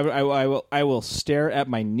time. I will stare at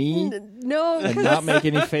my knee no, and not make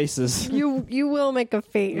any faces. You will make a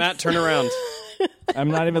face. Matt, turn around. I'm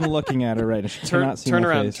not even looking at her right now. She cannot see turn my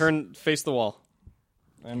around. face. Face the wall.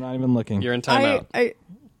 I'm not even looking. You're in timeout.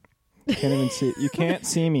 You can't even see. You can't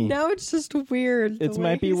see me. Now it's just weird. It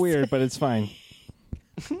might be weird, but it's fine.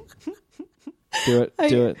 Do it.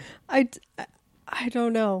 Do it. I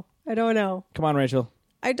don't know. I don't know. Come on, Rachel.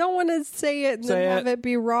 I don't want to say it and then have it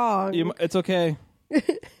be wrong. It's okay.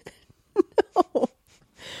 No.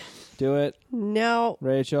 Do it. No.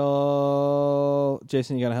 Rachel.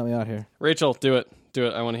 Jason, you got to help me out here. Rachel, do it. Do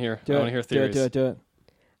it. I want to hear. I want to hear theories. Do it.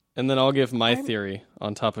 And then I'll give my theory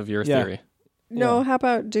on top of your theory. No, how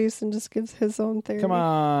about Jason just gives his own theory? Come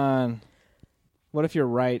on. What if you're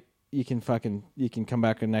right? You can come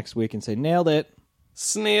back next week and say nailed it.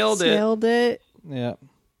 Snailed it. Nailed it. Yeah.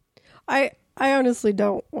 I honestly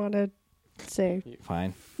don't want to say.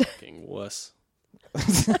 Fine. Fucking wuss.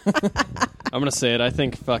 I'm gonna say it. I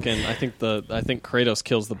think Kratos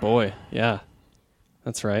kills the boy. Yeah,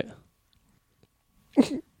 that's right.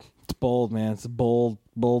 It's bold, man. It's a bold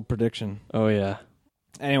prediction. Oh yeah.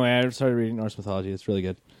 Anyway, I started reading Norse mythology. It's really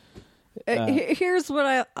good. Here's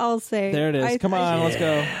what I'll say. There it is. Come on, let's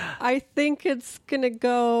go. I think it's gonna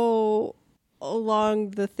go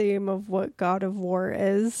along the theme of what God of War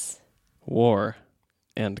is. War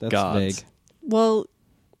and That's gods. vague. Well,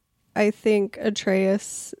 I think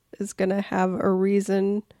Atreus is going to have a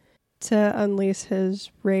reason to unleash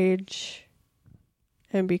his rage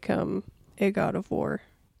and become a god of war.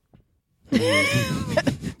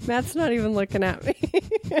 Matt's not even looking at me.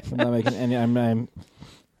 I'm not making any.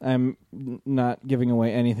 I'm not giving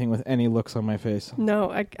away anything with any looks on my face.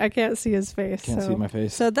 No, I can't see his face. Can't see my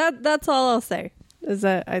face. So that's all I'll say. Is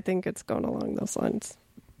that I think it's going along those lines.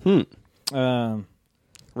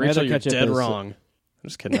 Rachel, you're dead wrong. I'm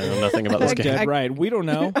just kidding. I know nothing about this game. Dead right. We don't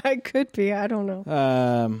know. I could be. I don't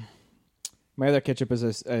know. My other catch up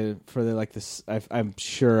is for this. I'm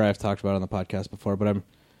sure I've talked about it on the podcast before, but I'm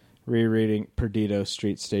rereading Perdido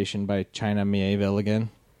Street Station by China Miéville again.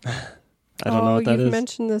 I don't know what that is. You've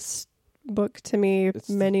mentioned this book to me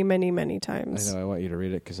many, many, many times. I know. I want you to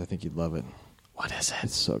read it because I think you'd love it. What is it?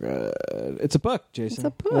 It's so good. It's a book, Jason. It's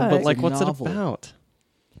a book. Well, but It's a what's novel. it about?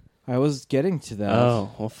 I was getting to that.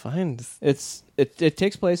 Oh, well, fine. It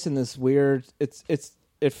takes place in this weird.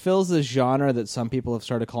 It fills this genre that some people have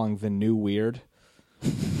started calling the new weird.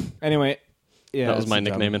 Anyway, yeah, that was my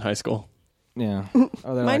nickname in high school. Yeah,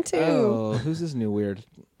 they're Mine too. Oh, who's this new weird?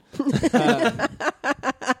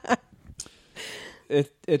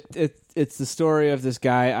 It's the story of this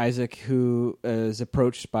guy Isaac who is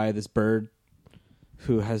approached by this bird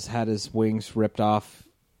who has had his wings ripped off,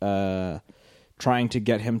 trying to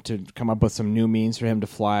get him to come up with some new means for him to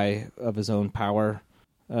fly of his own power.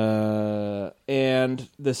 And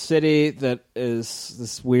the city that is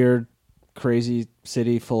this weird, crazy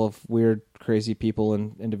city full of weird, crazy people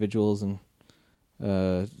and individuals and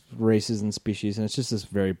races and species, and it's just this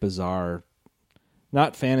very bizarre,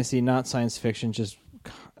 not fantasy, not science fiction, just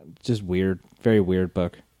weird, very weird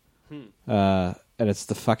book. And it's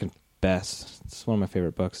the fucking best. It's one of my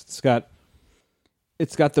favorite books. It's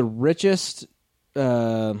got the richest.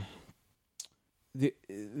 The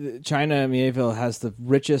China Miéville has the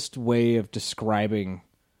richest way of describing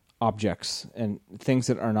objects and things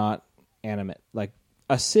that are not animate, like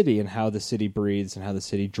a city and how the city breathes and how the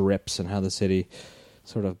city drips and how the city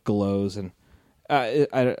sort of glows. And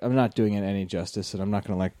I'm not doing it any justice, and I'm not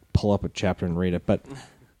going to pull up a chapter and read it, but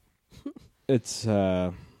it's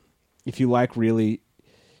if you like really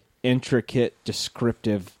intricate,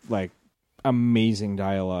 descriptive, amazing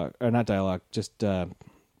dialogue, or not dialogue, just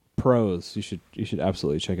prose, you should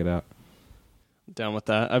absolutely check it out. Down with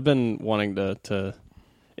that. I've been wanting to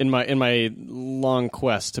in my long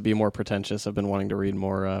quest to be more pretentious, I've been wanting to read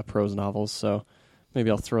more prose novels, so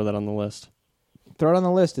maybe I'll throw that on the list. Throw it on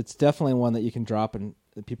the list. It's definitely one that you can drop, and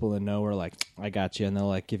the people that know are like, I got you, and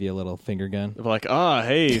they'll give you a little finger gun. They'll be like,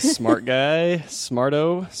 hey, smart guy, smart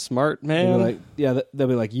man. They'll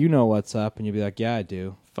be like, you know what's up, and you'll be like, yeah, I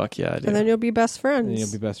do. Fuck yeah, I do. And then you'll be best friends. And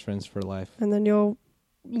you'll be best friends for life. And then you'll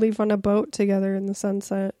leave on a boat together in the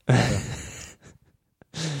sunset.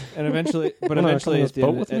 And eventually, but Wanna eventually, come on at this the boat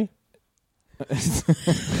end- with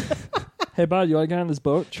me? Hey, bud, you want to get on this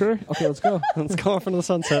boat? Sure. Okay, let's go. Let's go off into the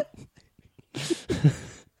sunset.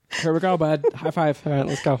 Here we go, bud. High five. All right,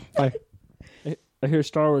 let's go. Bye. I hear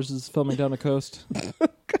Star Wars is filming down the coast.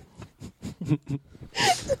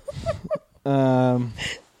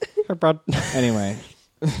 Hey, bud. Anyway,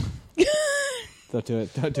 don't do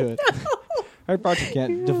it. Don't do it. Hey, bud. You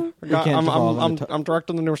can't. You I'm, can't I'm, devolve I'm, into I'm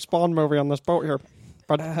directing the new Spawn movie on this boat here.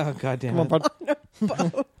 Bud. Oh God damn Come on, it!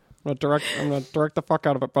 bud. I'm gonna direct the fuck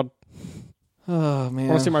out of it, bud. Oh man.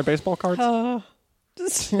 Want to see my baseball cards?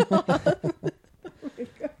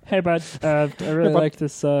 Hey, bud. I really bud. like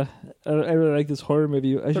this. I really like this horror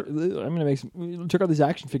movie. I'm gonna make some. Check out these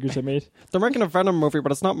action figures I made. They're making a Venom movie,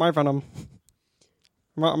 but it's not my Venom.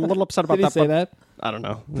 I'm a little upset about Did he that. say bud. that? I don't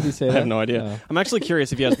know. Did he say I that? have no idea. Oh. I'm actually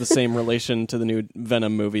curious if he has the same relation to the new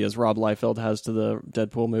Venom movie as Rob Liefeld has to the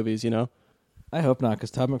Deadpool movies, you know? I hope not,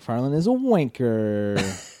 because Todd McFarlane is a wanker.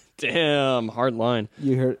 Damn, hard line.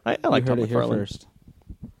 You heard? I like you heard Todd it here McFarlane. first.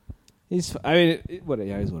 He's. I mean,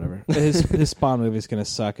 yeah, he's whatever. His Spawn movie is gonna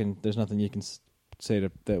suck, and there's nothing you can say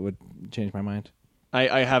that would change my mind.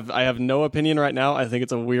 I have no opinion right now. I think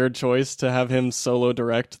it's a weird choice to have him solo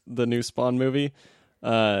direct the new Spawn movie.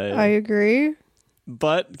 I agree.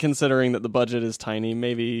 But considering that the budget is tiny,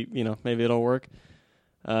 maybe it'll work.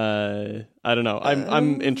 I don't know.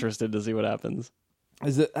 I'm interested to see what happens.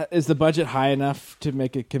 Is the budget high enough to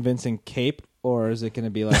make a convincing cape, or is it going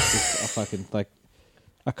to be like just a fucking like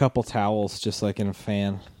a couple towels, just like in a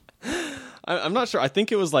fan? I'm not sure. I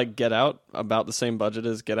think it was like Get Out, about the same budget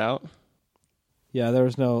as Get Out. Yeah, there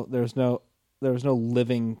was no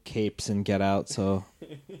living capes in Get Out, so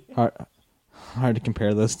hard to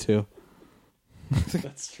compare those two.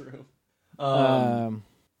 That's true.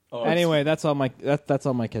 Anyway, that's all my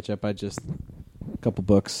catch up. I just a couple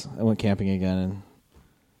books. I went camping again, and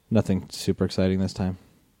nothing super exciting this time.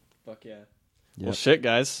 Fuck yeah. Yep. Well, shit,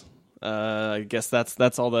 guys. I guess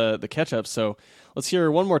that's all the catch up. So let's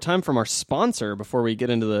hear one more time from our sponsor before we get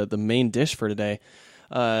into the main dish for today.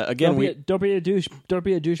 Again, Don't be a douche. Don't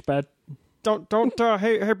be a douche, bud. don't.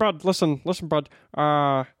 Hey, bud. Listen, bud.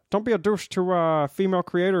 Don't be a douche to female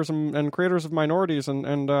creators and creators of minorities and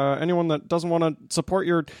anyone that doesn't want to support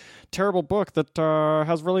your terrible book that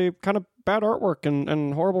has really kind of bad artwork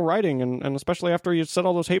and horrible writing and especially after you said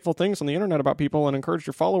all those hateful things on the internet about people and encouraged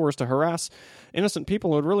your followers to harass innocent people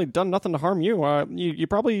who had really done nothing to harm you. You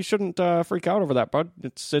probably shouldn't freak out over that, bud.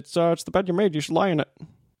 It's the bed you made. You should lie in it.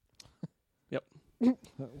 Yep.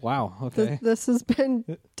 Wow. Okay. This has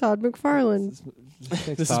been Todd McFarlane.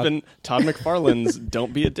 Thanks, This Todd. has been Todd McFarlane's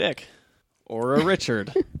Don't Be a Dick or a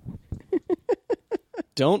Richard.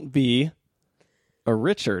 Don't be a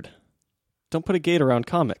Richard. Don't put a gate around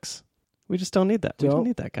comics. We just don't need that. We don't Don't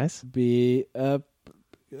need that, guys. be a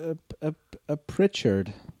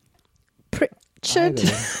Pritchard. Pritchard.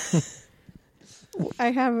 Either.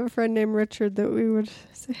 I have a friend named Richard that we would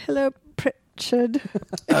say, hello, Pritchard.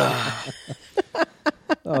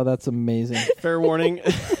 Oh, that's amazing. Fair warning.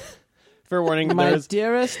 Fair warning. My There's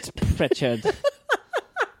dearest Pritchard.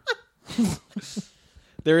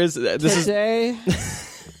 There is this is Today,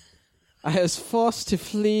 I was forced to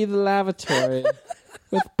flee the lavatory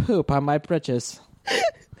with poop on my britches.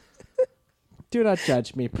 Do not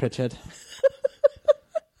judge me, Pritchard.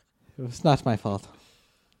 It was not my fault.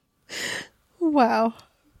 Wow.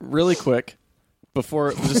 really quick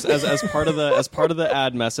before just as part of the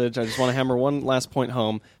ad message. I just want to hammer one last point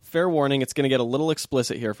home. Fair warning, it's going to get a little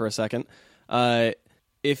explicit here for a second.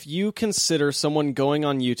 If you consider someone going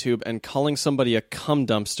on YouTube and calling somebody a cum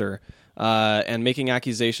dumpster and making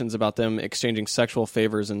accusations about them exchanging sexual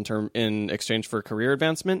favors in exchange for career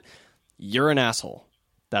advancement, you're an asshole.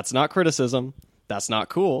 That's not criticism. That's not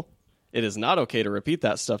cool. It is not okay to repeat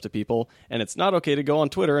that stuff to people, and it's not okay to go on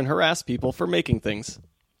Twitter and harass people for making things.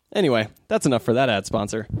 Anyway, that's enough for that ad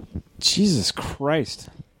sponsor. Jesus Christ.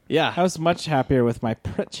 Yeah. I was much happier with my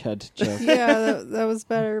Pritchard joke. Yeah, that was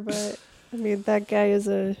better, but I mean that guy is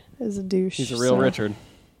a douche. He's a real so. Richard.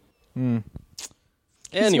 He's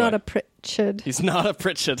Anyway, not a Pritchard. he's not a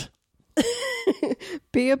Pritchard.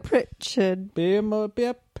 Be a Pritchard. Be a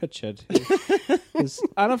Pritchard. Who's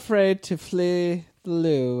unafraid to flee the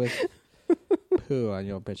loo with poo on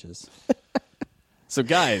your bitches. So,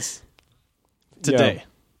 guys, today.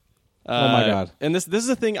 Oh my God. And this is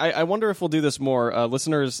a thing. I wonder if we'll do this more.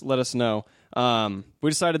 Listeners, let us know. We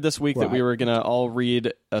decided this week that we were going to all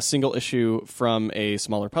read a single issue from a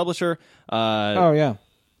smaller publisher. Oh, yeah.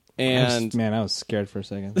 And I was scared for a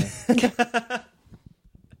second.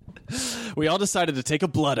 we all decided to take a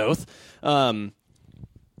blood oath.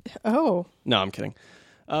 Oh. No, I'm kidding.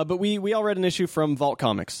 But we all read an issue from Vault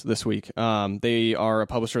Comics this week. They are a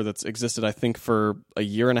publisher that's existed, I think, for a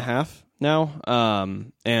year and a half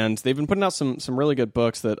now. And they've been putting out some really good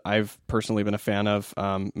books that I've personally been a fan of.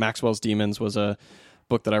 Maxwell's Demons was a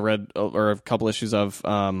book that I read, or a couple issues of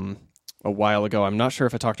a while ago. I'm not sure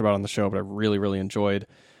if I talked about it on the show, but I really, really enjoyed.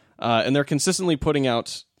 And they're consistently putting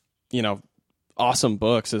out, awesome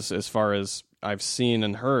books as far as I've seen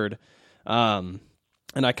and heard. And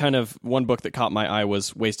one book that caught my eye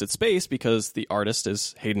was Wasted Space, because the artist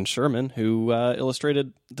is Hayden Sherman, who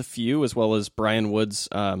illustrated The Few, as well as Brian Wood's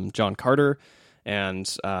John Carter and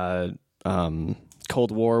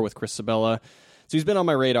Cold War with Chris Sabella. So he's been on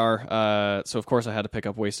my radar. So of course I had to pick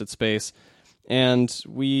up Wasted Space. And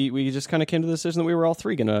we just kind of came to the decision that we were all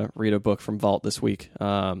three going to read a book from Vault this week.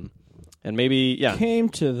 And maybe, yeah. Came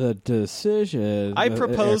to the decision. I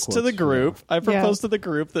proposed to the group.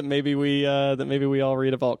 That maybe we all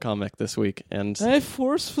read a Vault comic this week. And I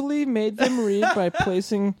forcefully made them read by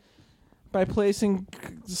placing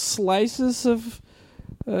slices of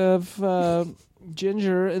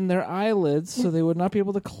ginger in their eyelids so they would not be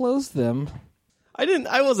able to close them.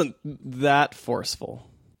 I wasn't that forceful.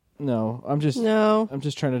 No, I'm just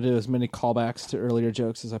trying to do as many callbacks to earlier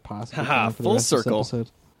jokes as I possibly can for the full rest of this circle.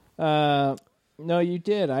 episode. No, you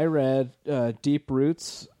did. I read Deep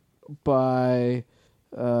Roots by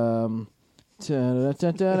written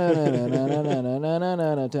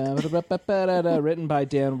by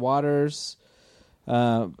Dan Waters,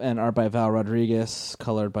 and art by Val Rodriguez,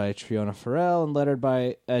 colored by Triona Farrell, and lettered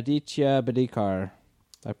by Aditya Bidikar.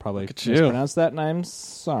 I probably mispronounced that, and I'm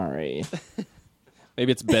sorry.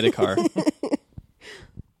 Maybe it's Bedikar.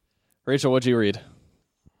 Rachel, what'd you read?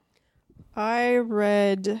 I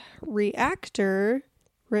read Reactor,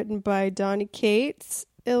 written by Donny Cates,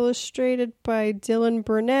 illustrated by Dylan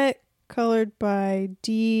Burnett, colored by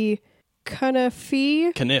D. Kniff.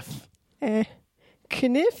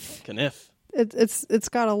 Kniff. It's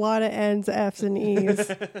got a lot of N's, F's, and E's.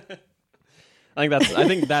 I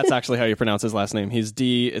think that's actually how you pronounce his last name. He's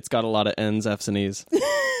D. It's got a lot of N's, F's, and E's.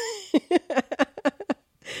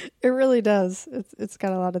 It really does. It's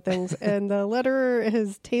got a lot of things. And the letterer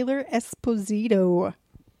is Taylor Esposito.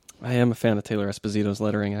 I am a fan of Taylor Esposito's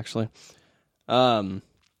lettering, actually. I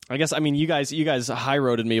guess, you guys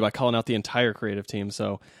high-roaded me by calling out the entire creative team.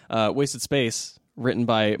 So, Wasted Space, written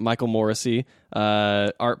by Michael Morrissey,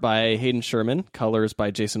 art by Hayden Sherman, colors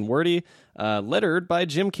by Jason Wordie, lettered by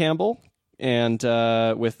Jim Campbell, and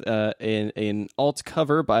with an alt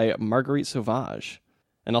cover by Marguerite Sauvage.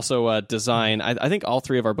 And also design. I think all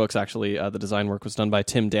three of our books, actually, the design work was done by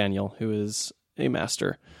Tim Daniel, who is a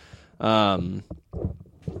master. Anyway,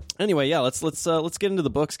 yeah, let's get into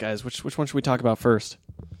the books, guys. Which one should we talk about first?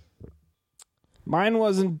 Mine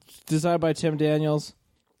wasn't designed by Tim Daniels.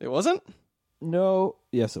 It wasn't? No.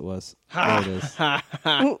 Yes, it was. There it is.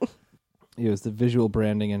 It was the visual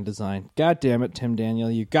branding and design. God damn it, Tim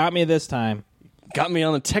Daniel. You got me this time. Got me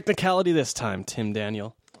on the technicality this time, Tim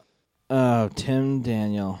Daniel. Oh, Tim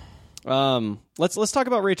Daniel. Let's talk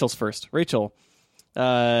about Rachel's first. Rachel,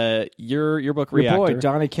 your book Your Reactor. boy,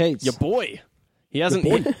 Donny Cates. Your boy. He hasn't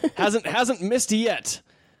missed yet.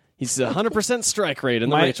 He's 100% strike rate in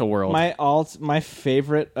the Rachel world. My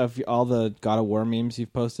favorite of all the God of War memes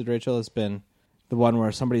you've posted, Rachel, has been the one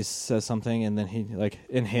where somebody says something and then he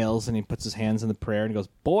inhales and he puts his hands in the prayer and he goes,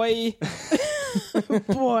 "Boy."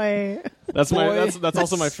 Boy. That's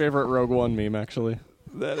also my favorite Rogue One meme, actually.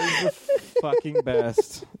 That is the fucking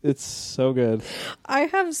best. It's so good. I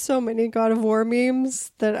have so many God of War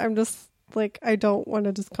memes that I'm just I don't want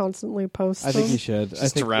to just constantly post I them. think you should.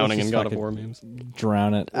 Just drowning in God of War memes.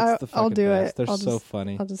 Drown it. It's the fucking I'll do best. it. They're so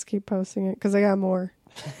funny. I'll just keep posting it because I got more.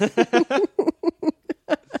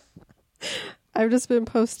 I've just been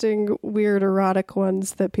posting weird erotic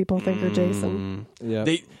ones that people think are Jason. Yeah.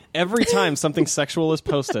 Every time something sexual is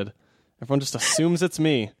posted, everyone just assumes it's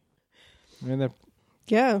me.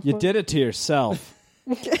 Yeah. You did it to yourself.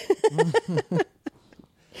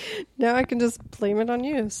 Now I can just blame it on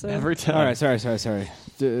you. So. Every time. All right, sorry.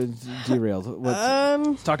 Derailed.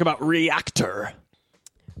 Let's talk about Reactor.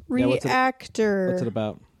 Reactor. What's it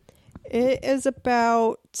about? It is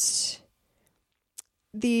about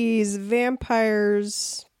these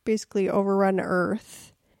vampires basically overrun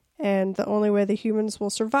Earth, and the only way the humans will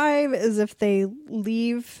survive is if they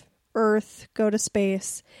leave Earth, go to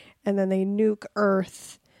space, and then they nuke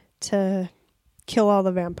Earth to kill all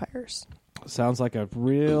the vampires. Sounds like a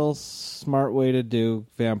real smart way to do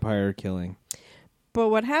vampire killing. But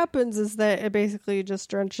what happens is that it basically just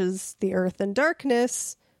drenches the Earth in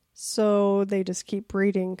darkness, so they just keep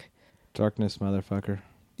breeding. Darkness, motherfucker.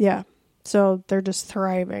 Yeah. So they're just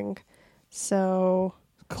thriving. So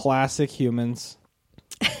Classic humans.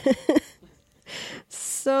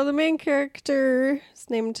 So the main character is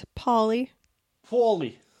named Polly.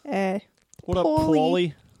 Paulie. What up, Paulie.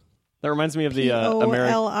 Paulie? That reminds me of the American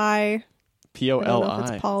P-O-L-I. P-O-L-I. I don't know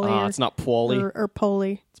if it's Paulie It's not Paulie. or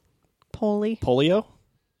Polly. Polly. Polio?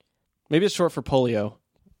 Maybe it's short for polio.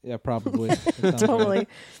 Yeah, probably. That sounds Totally. right.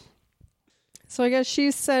 So I guess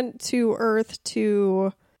she's sent to Earth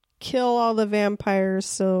to kill all the vampires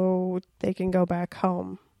so they can go back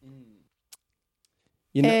home.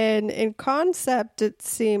 You know, And in concept, it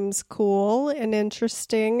seems cool and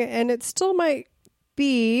interesting, and it still might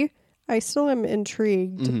be. I still am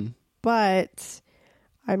intrigued, mhm. but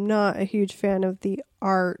I'm not a huge fan of the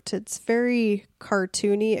art. It's very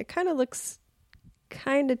cartoony. It kind of looks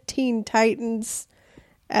kind of Teen Titans-esque.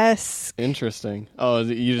 Interesting. Oh,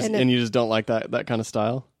 you just And you just don't like that kind of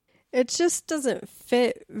style? It just doesn't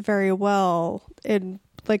fit very well in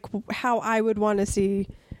like how I would want to see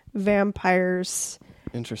vampires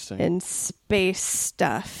Interesting. in space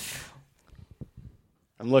stuff.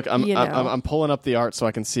 I'm pulling up the art so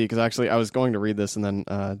I can see, because actually I was going to read this and then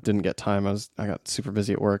didn't get time. I got super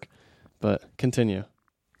busy at work. But continue.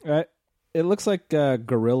 It looks like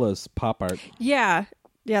Gorilla's pop art. Yeah,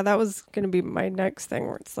 that was going to be my next thing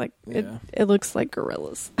where it's like Yeah. it looks like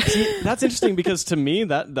gorillas. See, that's interesting because to me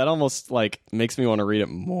that almost like makes me want to read it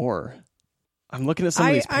more. I'm looking at some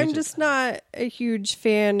of these pages. I'm just not a huge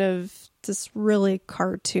fan of this really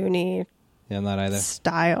cartoony Yeah, I'm not either.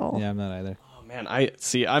 style. Yeah, I'm not either. Oh man,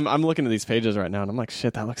 I'm looking at these pages right now and I'm like,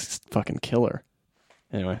 shit, that looks fucking killer.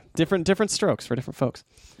 Anyway, different strokes for different folks.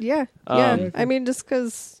 Yeah. Um, I mean, just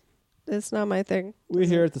because it's not my thing. We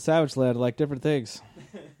here at the Savage Land like different things.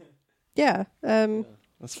 Yeah.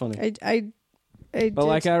 That's funny. I But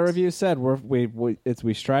like our review said,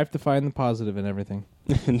 we strive to find the positive in everything.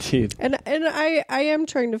 Indeed. And I am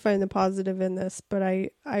trying to find the positive in this, but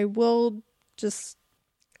I will just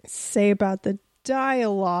say about the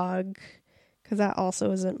dialogue, because that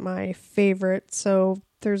also isn't my favorite. So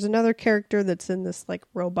there's another character that's in this like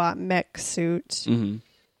robot mech suit, Mm-hmm.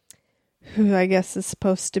 who I guess is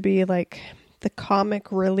supposed to be like the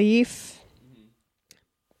comic relief.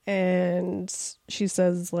 And she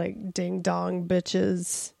says like ding dong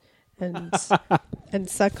bitches and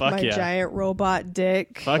suck Fuck my yeah. giant robot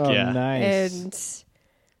dick. Fuck Oh, yeah. nice.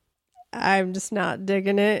 And I'm just not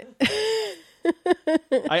digging it.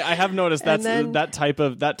 I have noticed And then- that type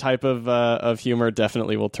of humor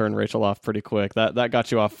definitely will turn Rachel off pretty quick. That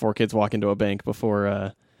got you off 4 Kids Walk Into a Bank before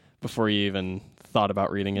you even thought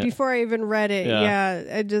about reading it. Before I even read it, Yeah.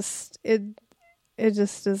 it just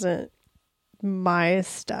isn't my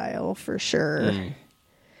style for sure. Mm.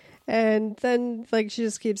 And then like she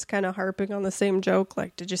just keeps kind of harping on the same joke,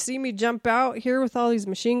 like, did you see me jump out here with all these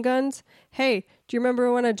machine guns? Hey, do you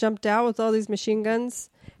remember when I jumped out with all these machine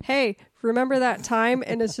guns? Hey, remember that time?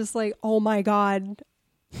 And it's just like, oh my god,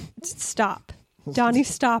 stop, Donnie,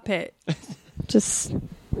 stop it, just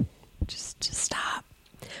stop.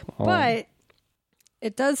 Oh. But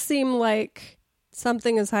it does seem like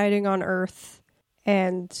something is hiding on Earth,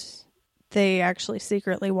 and they actually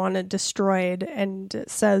secretly want it destroyed, and it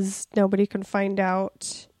says nobody can find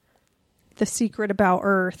out the secret about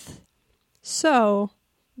Earth. So,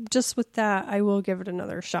 just with that, I will give it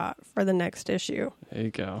another shot for the next issue. There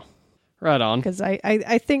you go. Right on. Because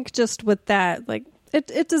I think just with that, like,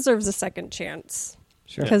 it deserves a second chance.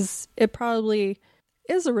 Sure. Because it probably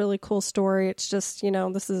is a really cool story. It's just,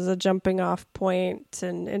 this is a jumping off point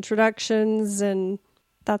and introductions, and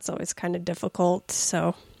that's always kind of difficult.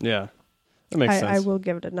 So Yeah. That makes sense. I will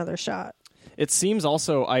give it another shot. It seems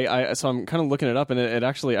also so I'm kind of looking it up, and it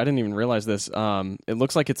actually, I didn't even realize this. It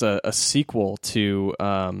looks like it's a sequel to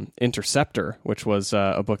Interceptor, which was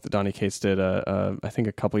a book that Donny Cates did I think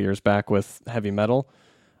a couple years back with heavy metal.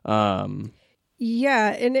 Yeah,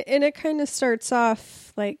 and it kind of starts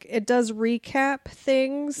off like it does recap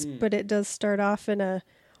things, but it does start off in a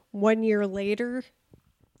 1 year later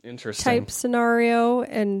Interesting. type scenario,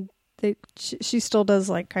 and she still does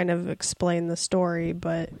like kind of explain the story,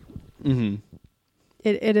 but Mm-hmm.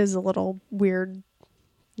 it is a little weird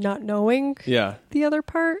not knowing Yeah, the other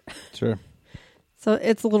part. Sure. So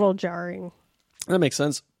it's a little jarring. that makes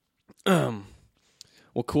sense.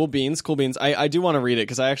 Well, cool beans. I do want to read it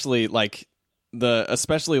because I actually like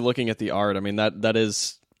especially looking at the art. I mean, that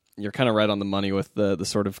is, you're kind of right on the money with the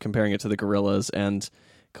sort of comparing it to the Gorillas, and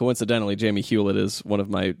coincidentally, Jamie Hewlett is one of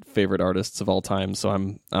my favorite artists of all time. So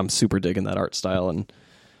I'm super digging that art style, and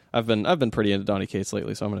I've been pretty into Donny Cates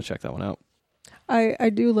lately, so I'm going to check that one out. I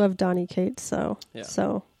do love Donny Cates, so Yeah.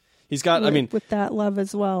 so He's got. I mean, with that love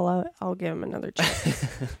as well, I'll give him another chance.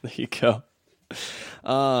 there you go.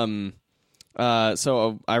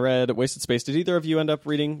 So I read Wasted Space. Did either of you end up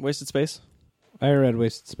reading Wasted Space? I read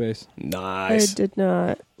Wasted Space. Nice. I did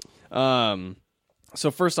not. So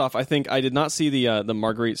first off, I think I did not see the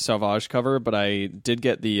Marguerite Sauvage cover, but I did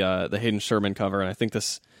get the Hayden Sherman cover, and I think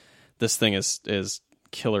this thing is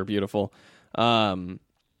killer beautiful. But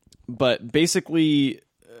basically,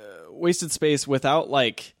 Wasted Space without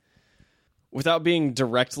being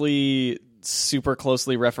directly super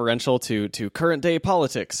closely referential to current day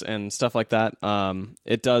politics and stuff like that.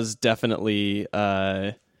 It does definitely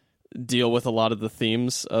deal with a lot of the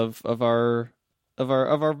themes of our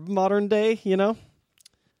modern day, you know.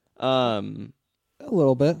 A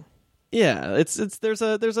little bit. Yeah, it's there's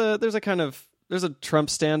a Trump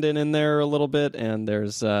stand-in in there a little bit, and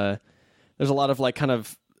there's a lot of like kind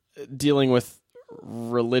of dealing with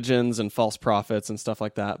religions and false prophets and stuff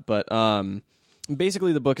like that. But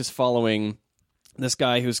basically, the book is following this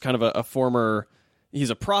guy who's kind of a former. He's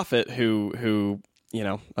a prophet who you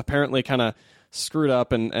know apparently kind of screwed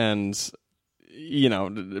up and you know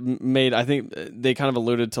made. I think they kind of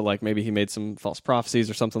alluded to like maybe he made some false prophecies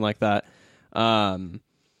or something like that.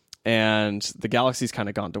 And the galaxy's kind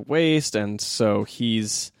of gone to waste, and so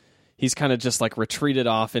he's kind of just like retreated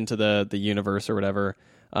off into the universe or whatever,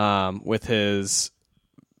 with his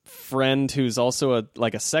friend who's also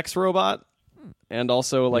a sex robot and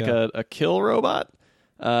also like a kill robot.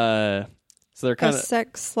 So they're kind A of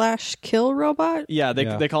sex/kill robot? yeah.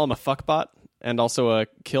 They call him a fuck bot and also a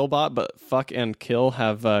kill bot, but fuck and kill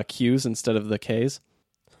have Q's instead of the K's.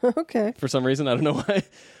 Okay. For some reason, I don't know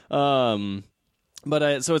why.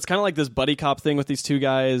 But so it's kind of like this buddy cop thing with these two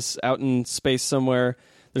guys out in space somewhere.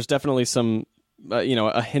 There's definitely some,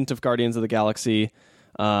 a hint of Guardians of the Galaxy,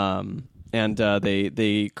 and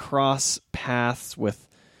they cross paths with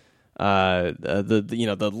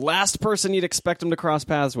the last person you'd expect them to cross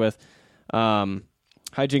paths with.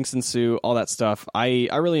 Hijinks ensue, all that stuff. I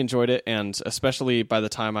really enjoyed it, and especially by the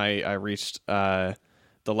time I reached the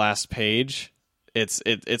last page.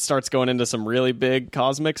 It starts going into some really big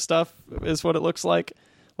cosmic stuff is what it looks like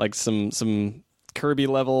some Kirby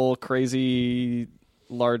level crazy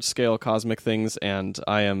large scale cosmic things, and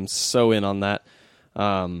I am so in on that.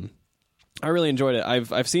 I really enjoyed it.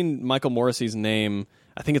 I've seen Michael Morrissey's name.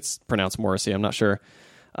 I think it's pronounced Morrissey. I'm not sure.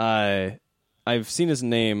 I've seen his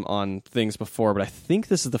name on things before, but I think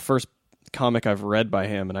this is the first comic I've read by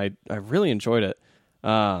him, and I really enjoyed it.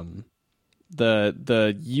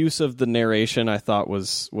 The use of the narration I thought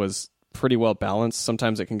was pretty well balanced.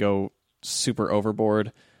 Sometimes it can go super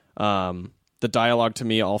overboard. The dialogue to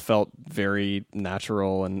me all felt very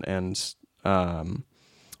natural and I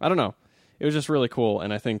don't know. It was just really cool,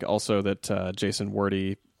 and I think also that Jason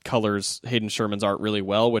Wordie colors Hayden Sherman's art really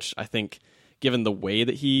well, which I think, given the way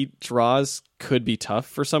that he draws, could be tough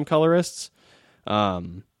for some colorists. I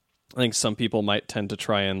think some people might tend to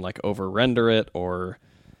try and like over render it or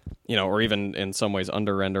even in some ways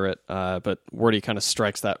under render it. But Wordie kind of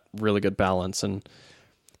strikes that really good balance, and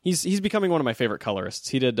he's becoming one of my favorite colorists.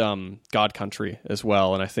 He did God Country as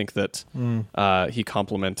well, and I think that he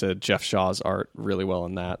complemented Jeff Shaw's art really well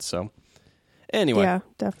in that. So anyway, yeah,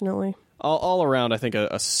 definitely. All around, I think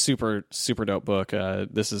a super super dope book.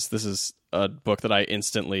 This is a book that I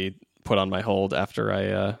instantly put on my hold after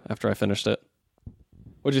I finished it.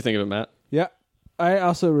 What did you think of it, Matt? Yeah, I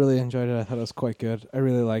also really enjoyed it. I thought it was quite good. I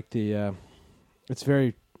really like the.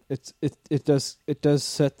 It does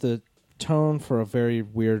set the tone for a very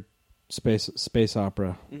weird space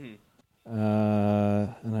opera. Mm-hmm.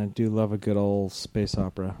 And I do love a good old space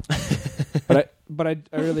opera. but I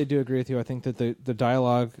really do agree with you. I think that the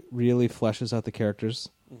dialogue really fleshes out the characters.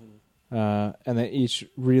 Mm-hmm. And they each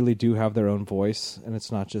really do have their own voice, and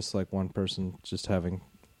it's not just like one person just having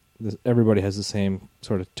this, everybody has the same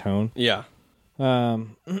sort of tone. Yeah. I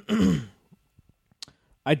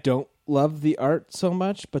don't love the art so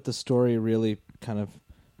much, but the story really kind of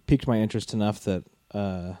piqued my interest enough that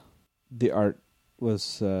the art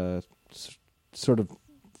was sort of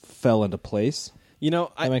fell into place.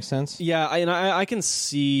 That makes sense? Yeah, I can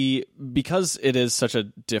see, because it is such a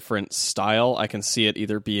different style, I can see it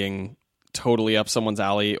either being totally up someone's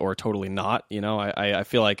alley or totally not. I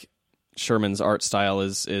feel like Sherman's art style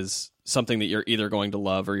is something that you're either going to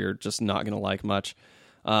love or you're just not going to like much.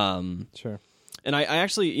 Sure. And I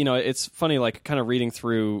actually, it's funny, like kind of reading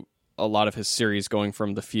through a lot of his series, going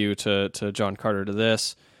from The Few to John Carter to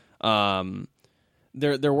this.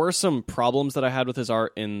 There were some problems that I had with his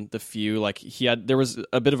art in The Few. Like there was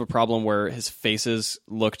a bit of a problem where his faces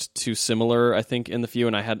looked too similar, I think, in The Few,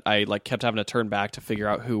 and I kept having to turn back to figure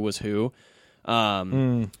out who was who.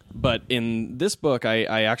 But in this book,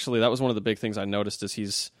 I actually, that was one of the big things I noticed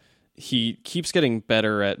is he keeps getting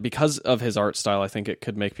better at, because of his art style, I think it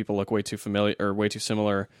could make people look way too familiar or way too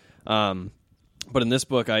similar. But in this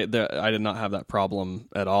book, I did not have that problem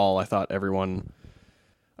at all. I thought everyone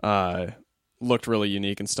looked really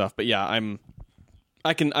unique and stuff. But yeah,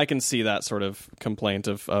 I can see that sort of complaint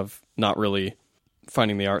of not really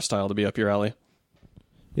finding the art style to be up your alley.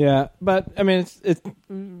 Yeah, but I mean,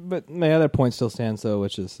 but my other point still stands though,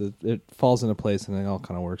 which is it falls into place and it all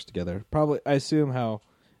kind of works together. Probably, I assume how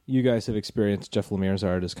you guys have experienced Jeff Lemire's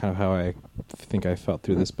art is kind of how I think I felt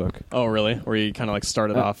through this book. Oh, really? Where you kind of like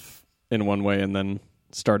started off in one way and then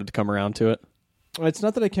started to come around to it? It's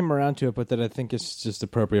not that I came around to it, but that I think it's just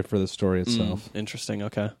appropriate for the story itself. Interesting.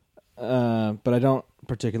 Okay. But I don't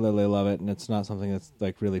particularly love it, and it's not something that's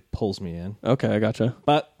like really pulls me in. Okay, I gotcha.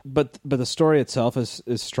 But the story itself is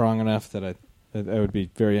strong enough that I would be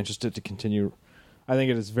very interested to continue. I think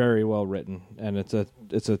it is very well written, and it's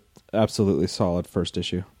a absolutely solid first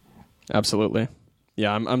issue. Absolutely.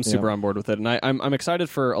 Yeah, I'm super on board with it, and I'm excited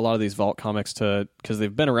for a lot of these Vault comics because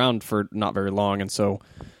they've been around for not very long, and so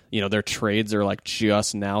their trades are like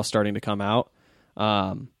just now starting to come out.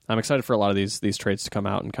 I'm excited for a lot of these trades to come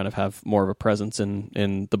out and kind of have more of a presence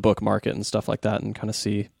in the book market and stuff like that, and kind of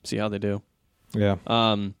see how they do. Yeah.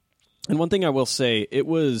 And one thing I will say,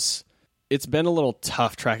 it's been a little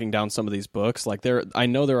tough tracking down some of these books. Like I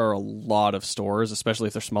know there are a lot of stores, especially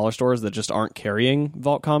if they're smaller stores, that just aren't carrying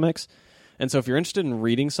Vault comics. And so if you're interested in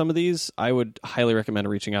reading some of these, I would highly recommend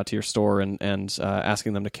reaching out to your store and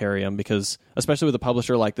asking them to carry them, because especially with a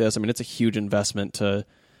publisher like this, I mean, it's a huge investment to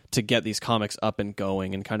get these comics up and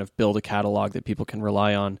going and kind of build a catalog that people can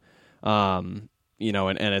rely on. And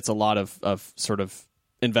it's a lot of sort of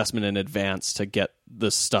investment in advance to get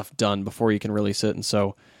this stuff done before you can release it. And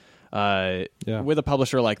so with a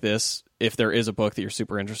publisher like this, if there is a book that you're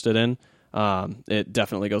super interested in, it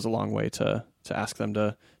definitely goes a long way to ask them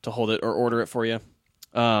to hold it or order it for you.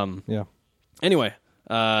 Yeah. Anyway,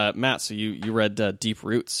 Matt, so you read Deep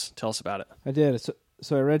Roots. Tell us about it. I did.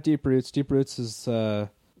 So I read Deep Roots. Deep Roots is,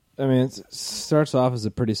 it starts off as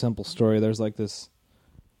a pretty simple story. There's like this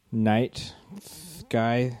knight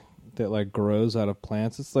guy that like grows out of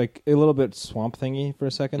plants. It's like a little bit Swamp Thingy for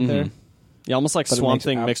a second there. Yeah, almost like Swamp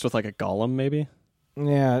Thing mixed with like a golem, maybe.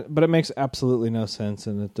 Yeah, but it makes absolutely no sense,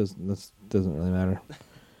 and it doesn't really matter.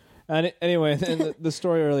 And anyway, then the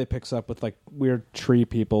story really picks up with like weird tree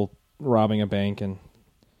people robbing a bank and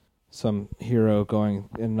some hero going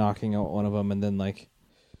and knocking out one of them, and then like,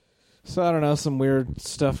 so I don't know, some weird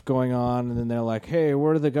stuff going on, and then they're like, "Hey,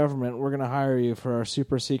 we're the government. We're gonna hire you for our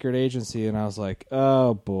super secret agency." And I was like,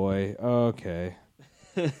 "Oh boy, okay."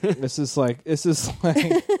 This is like I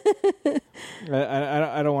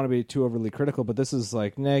don't want to be too overly critical, but this is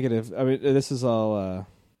like negative. I mean, this is all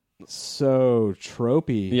so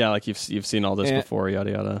tropey. Yeah, like you've seen all this before,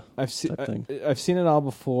 yada yada. I've seen it all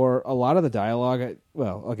before. A lot of the dialogue,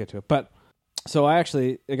 I'll get to it. But so I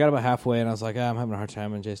got about halfway, and I was like, I'm having a hard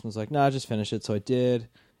time. And Jason was like, "No, just finish it." So I did.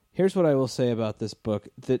 Here's what I will say about this book: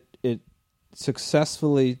 that it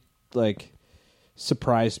successfully like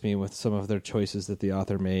surprised me with some of their choices that the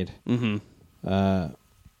author made.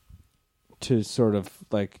 To sort of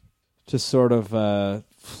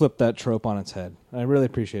flip that trope on its head. I really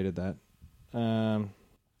appreciated that.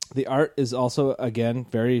 The art is also, again,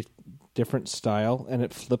 very different style, and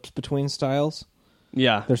it flips between styles.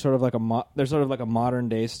 Yeah, there's sort of like a modern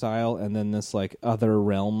day style, and then this like other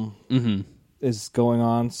realm is going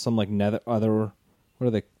on. Some like other.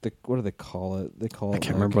 What do they call it? They call it. I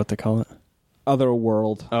can't remember what they call it. Other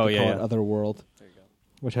world. Oh, they yeah, call it Other world. There you go.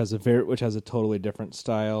 Which has a totally different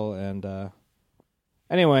style, and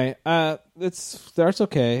anyway, the art's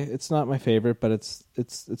okay. It's not my favorite, but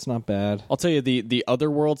it's not bad. I'll tell you the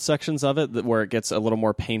Otherworld sections of it where it gets a little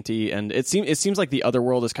more painty, and it seems like the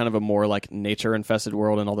Otherworld is kind of a more like nature infested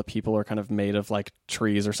world, and all the people are kind of made of like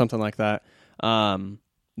trees or something like that.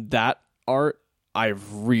 That art I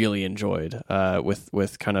really enjoyed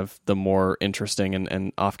with kind of the more interesting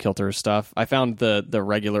and off kilter stuff. I found the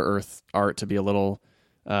regular Earth art to be a little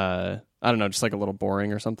I don't know, just like a little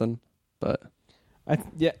boring or something, but.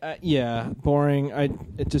 Boring.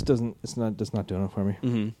 It just doesn't. It's not doing it for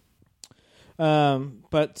me.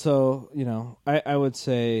 But so I would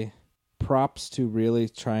say props to really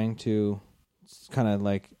trying to kind of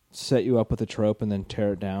like set you up with a trope and then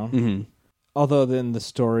tear it down. Although then the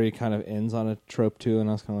story kind of ends on a trope too, and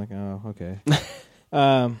I was kind of like, oh, okay.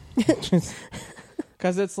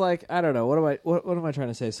 Because it's like, I don't know, what am I trying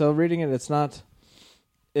to say? So reading it, it's not.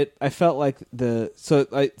 I felt like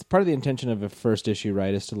it's part of the intention of a first issue,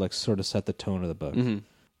 right, is to like sort of set the tone of the book.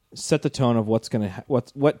 set the tone of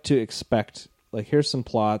what to expect. Like, here's some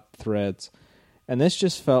plot threads, and this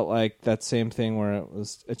just felt like that same thing where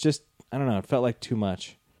it just I don't know, it felt like too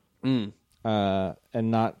much, and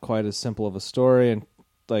not quite as simple of a story, and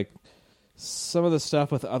like some of the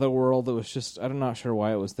stuff with Otherworld, it was just I'm not sure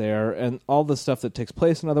why it was there, and all the stuff that takes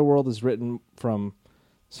place in Otherworld is written from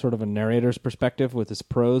sort of a narrator's perspective with his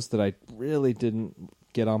prose that I really didn't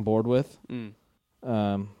get on board with.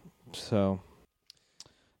 So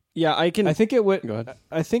yeah, I think it went. Go ahead.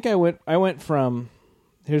 I went from.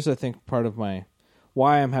 Here's I think part of my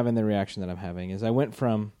why I'm having the reaction that I'm having is I went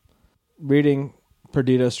from reading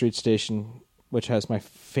Perdido Street Station, which has my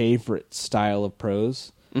favorite style of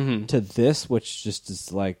prose, to this, which just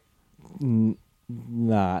is like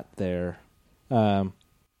not there.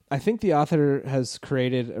 I think the author has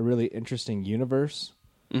created a really interesting universe,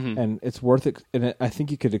 and it's worth it. And I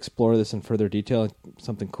think you could explore this in further detail, and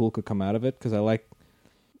something cool could come out of it. Because I like,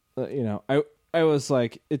 I was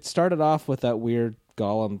like, it started off with that weird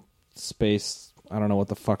Gollum space. I don't know what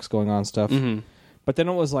the fuck's going on stuff, but then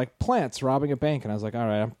it was like plants robbing a bank, and I was like, all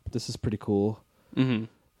right, this is pretty cool. And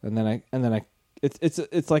then I.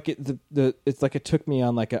 It's like it took me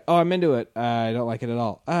on like I'm into it. I don't like it at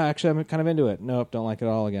all. Actually, I'm kind of into it. Nope, don't like it at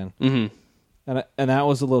all again. And that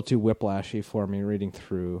was a little too whiplashy for me reading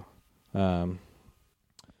through. But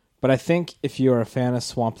I think if you're a fan of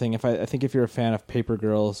Swamp Thing, I think if you're a fan of Paper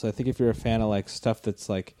Girls, I think if you're a fan of like stuff that's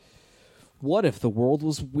like, what if the world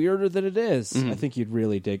was weirder than it is? I think you'd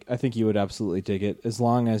really dig. I think you would absolutely dig it as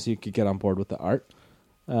long as you could get on board with the art.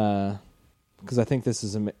 Because I think this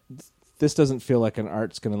doesn't feel like an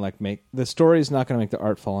art's going to like make the story's not going to make the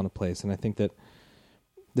art fall into place, and I think that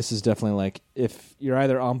this is definitely like if you're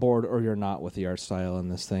either on board or you're not with the art style in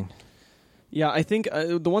this thing. Yeah, I think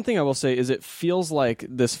the one thing I will say is it feels like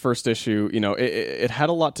this first issue, it had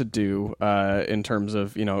a lot to do in terms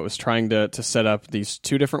of, it was trying to set up these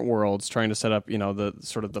two different worlds, trying to set up, the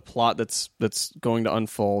sort of the plot that's going to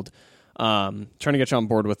unfold, trying to get you on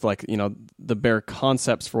board with like, the bare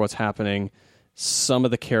concepts for what's happening, some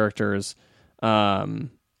of the characters, and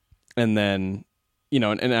then,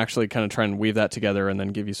 and actually kind of try and weave that together and then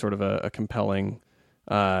give you sort of a compelling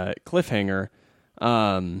cliffhanger,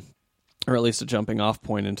 or at least a jumping off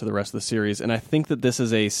point into the rest of the series. And I think that this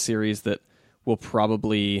is a series that will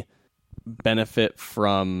probably benefit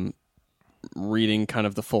from reading kind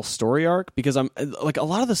of the full story arc, because I'm like a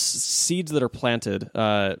lot of the seeds that are planted,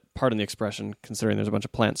 pardon the expression, considering there's a bunch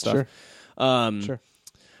of plant stuff. Sure.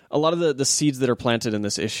 A lot of the seeds that are planted in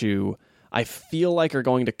this issue, I feel like are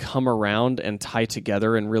going to come around and tie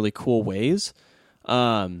together in really cool ways.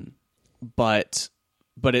 But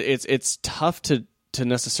it's tough to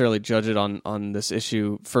necessarily judge it on this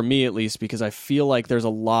issue, for me at least, because I feel like there's a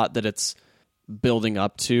lot that it's building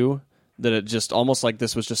up to, that it just almost like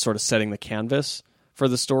this was just sort of setting the canvas for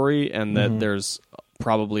the story, and that there's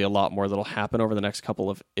probably a lot more that'll happen over the next couple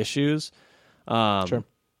of issues. Sure.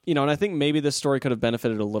 And I think maybe this story could have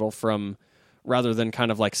benefited a little from, rather than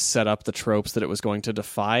kind of like set up the tropes that it was going to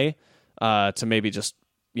defy, to maybe just,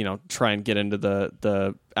 try and get into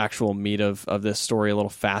the actual meat of this story a little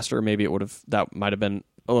faster. Maybe that might have been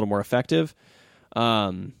a little more effective.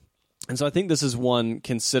 And so I think this is one,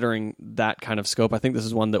 considering that kind of scope, I think this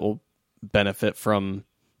is one that will benefit from,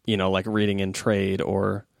 like reading in trade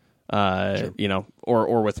or, sure.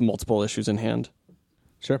 Or with multiple issues in hand.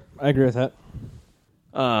 Sure. I agree with that.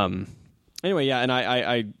 Anyway, yeah, and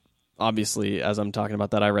I obviously, as I'm talking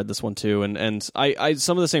about that, I read this one too, and I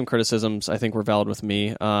some of the same criticisms I think were valid with me.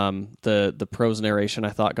 The prose narration I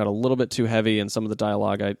thought got a little bit too heavy, and some of the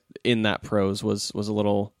dialogue in that prose was a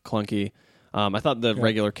little clunky. I thought the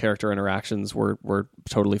regular character interactions were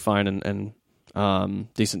totally fine and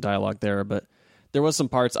decent dialogue there, but there was some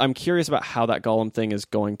parts. I'm curious about how that Gollum thing is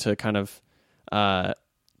going to kind of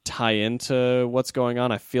tie into what's going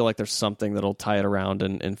on. I feel like there's something that'll tie it around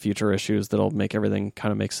in future issues that'll make everything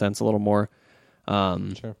kind of make sense a little more.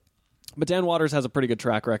 Sure. But Dan Watters has a pretty good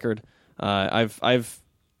track record. I've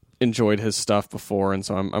enjoyed his stuff before, and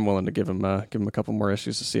so I'm willing to give him a couple more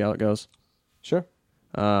issues to see how it goes. Sure.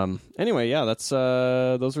 Anyway, yeah, that's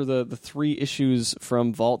those are the 3 issues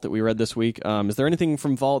from Vault that we read this week. Is there anything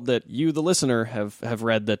from Vault that you, the listener, have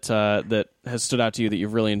read that has stood out to you that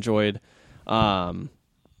you've really enjoyed?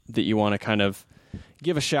 That you want to kind of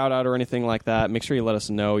give a shout out or anything like that, make sure you let us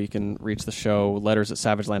know. You can reach the show,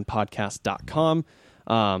 letters@savagelandpodcast.com.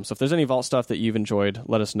 So if there's any Vault stuff that you've enjoyed,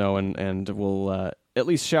 let us know, and we'll at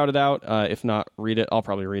least shout it out. If not, read it. I'll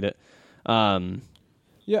probably read it.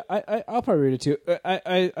 Yeah, I'll probably read it too.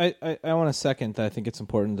 I want to second that. I think it's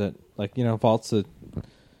important that, like, Vault's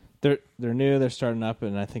they're new, they're starting up,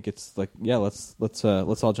 and I think it's like, yeah, let's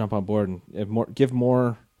all jump on board and give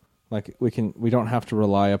more. Like we don't have to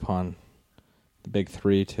rely upon the big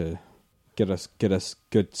three to get us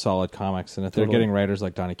good solid comics, and if they're getting writers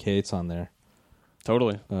like Donny Cates on there,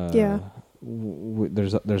 Totally.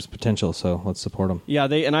 There's potential, so let's support them. Yeah,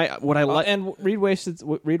 and read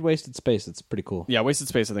Wasted Space. It's pretty cool. Yeah, Wasted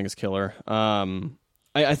Space I think is killer.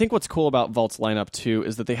 I think what's cool about Vault's lineup too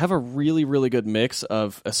is that they have a really, really good mix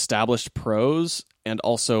of established pros and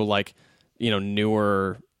also like,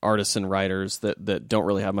 newer artists and writers that don't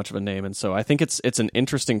really have much of a name. And so I think it's an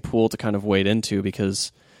interesting pool to kind of wade into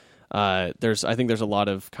because there's a lot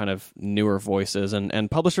of kind of newer voices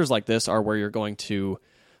and publishers like this are where you're going to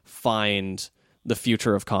find the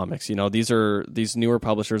future of comics. These newer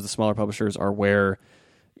publishers, the smaller publishers are where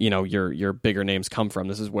your bigger names come from.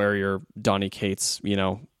 This is where your Donny Cates,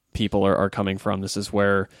 people are coming from. This is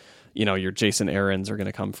where, your Jason Aarons are going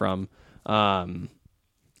to come from.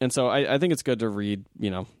 And so I think it's good to read,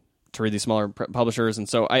 these smaller publishers. And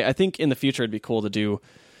so I think in the future it'd be cool to do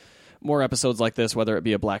more episodes like this, whether it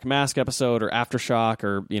be a Black Mask episode or Aftershock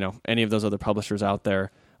or, any of those other publishers out there.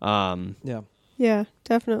 Yeah,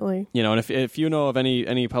 definitely. And if you know of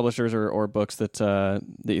any publishers or books that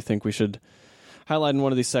you think we should highlight in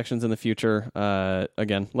one of these sections in the future,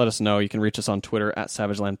 again, let us know. You can reach us on Twitter at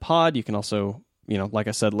SavagelandPod. You can also, like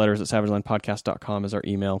I said, letters at SavagelandPodcast.com is our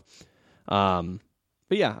email.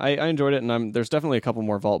 But yeah, I enjoyed it, and there's definitely a couple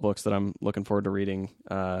more Vault books that I'm looking forward to reading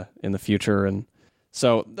in the future, and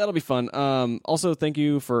so that'll be fun. Also, thank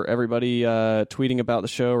you for everybody tweeting about the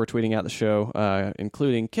show or tweeting at the show,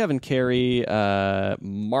 including Kevin Carey,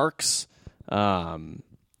 Marks, Barricus,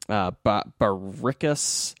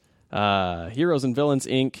 Heroes and Villains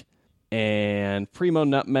Inc., and Primo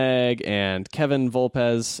Nutmeg, and Kevin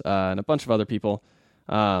Volpez, and a bunch of other people.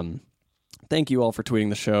 Thank you all for tweeting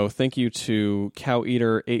the show. Thank you to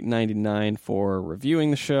CowEater899 for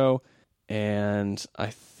reviewing the show. And I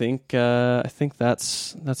think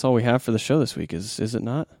that's all we have for the show this week. Is it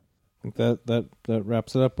not? I think that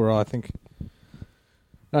wraps it up. We're all, I think,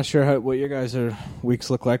 not sure what your guys' weeks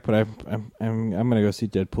look like, but I'm gonna go see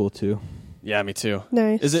Deadpool 2. Yeah, me too.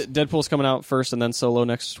 Nice. Is it Deadpool's coming out first and then Solo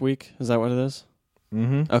next week? Is that what it is?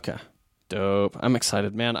 Mm-hmm. Okay, dope. I'm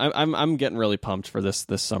excited, man. I'm getting really pumped for this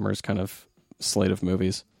summer's kind of slate of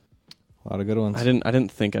movies. A lot of good ones. I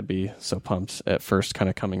didn't think I'd be so pumped at first, kind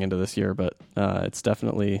of coming into this year, but it's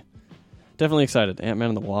definitely excited. Ant-Man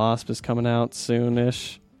and the Wasp is coming out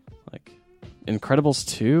soonish. Like Incredibles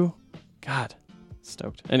 2. God,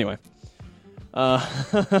 stoked. Anyway, but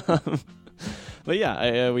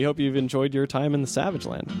yeah, we hope you've enjoyed your time in the Savage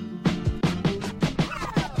Land.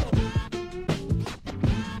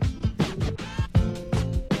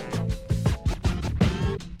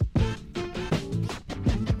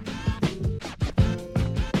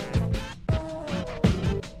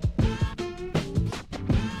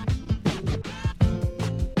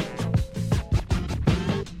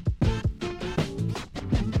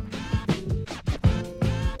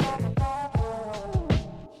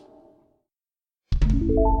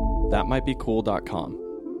 ThatMightBeCool.com.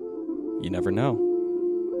 You never know.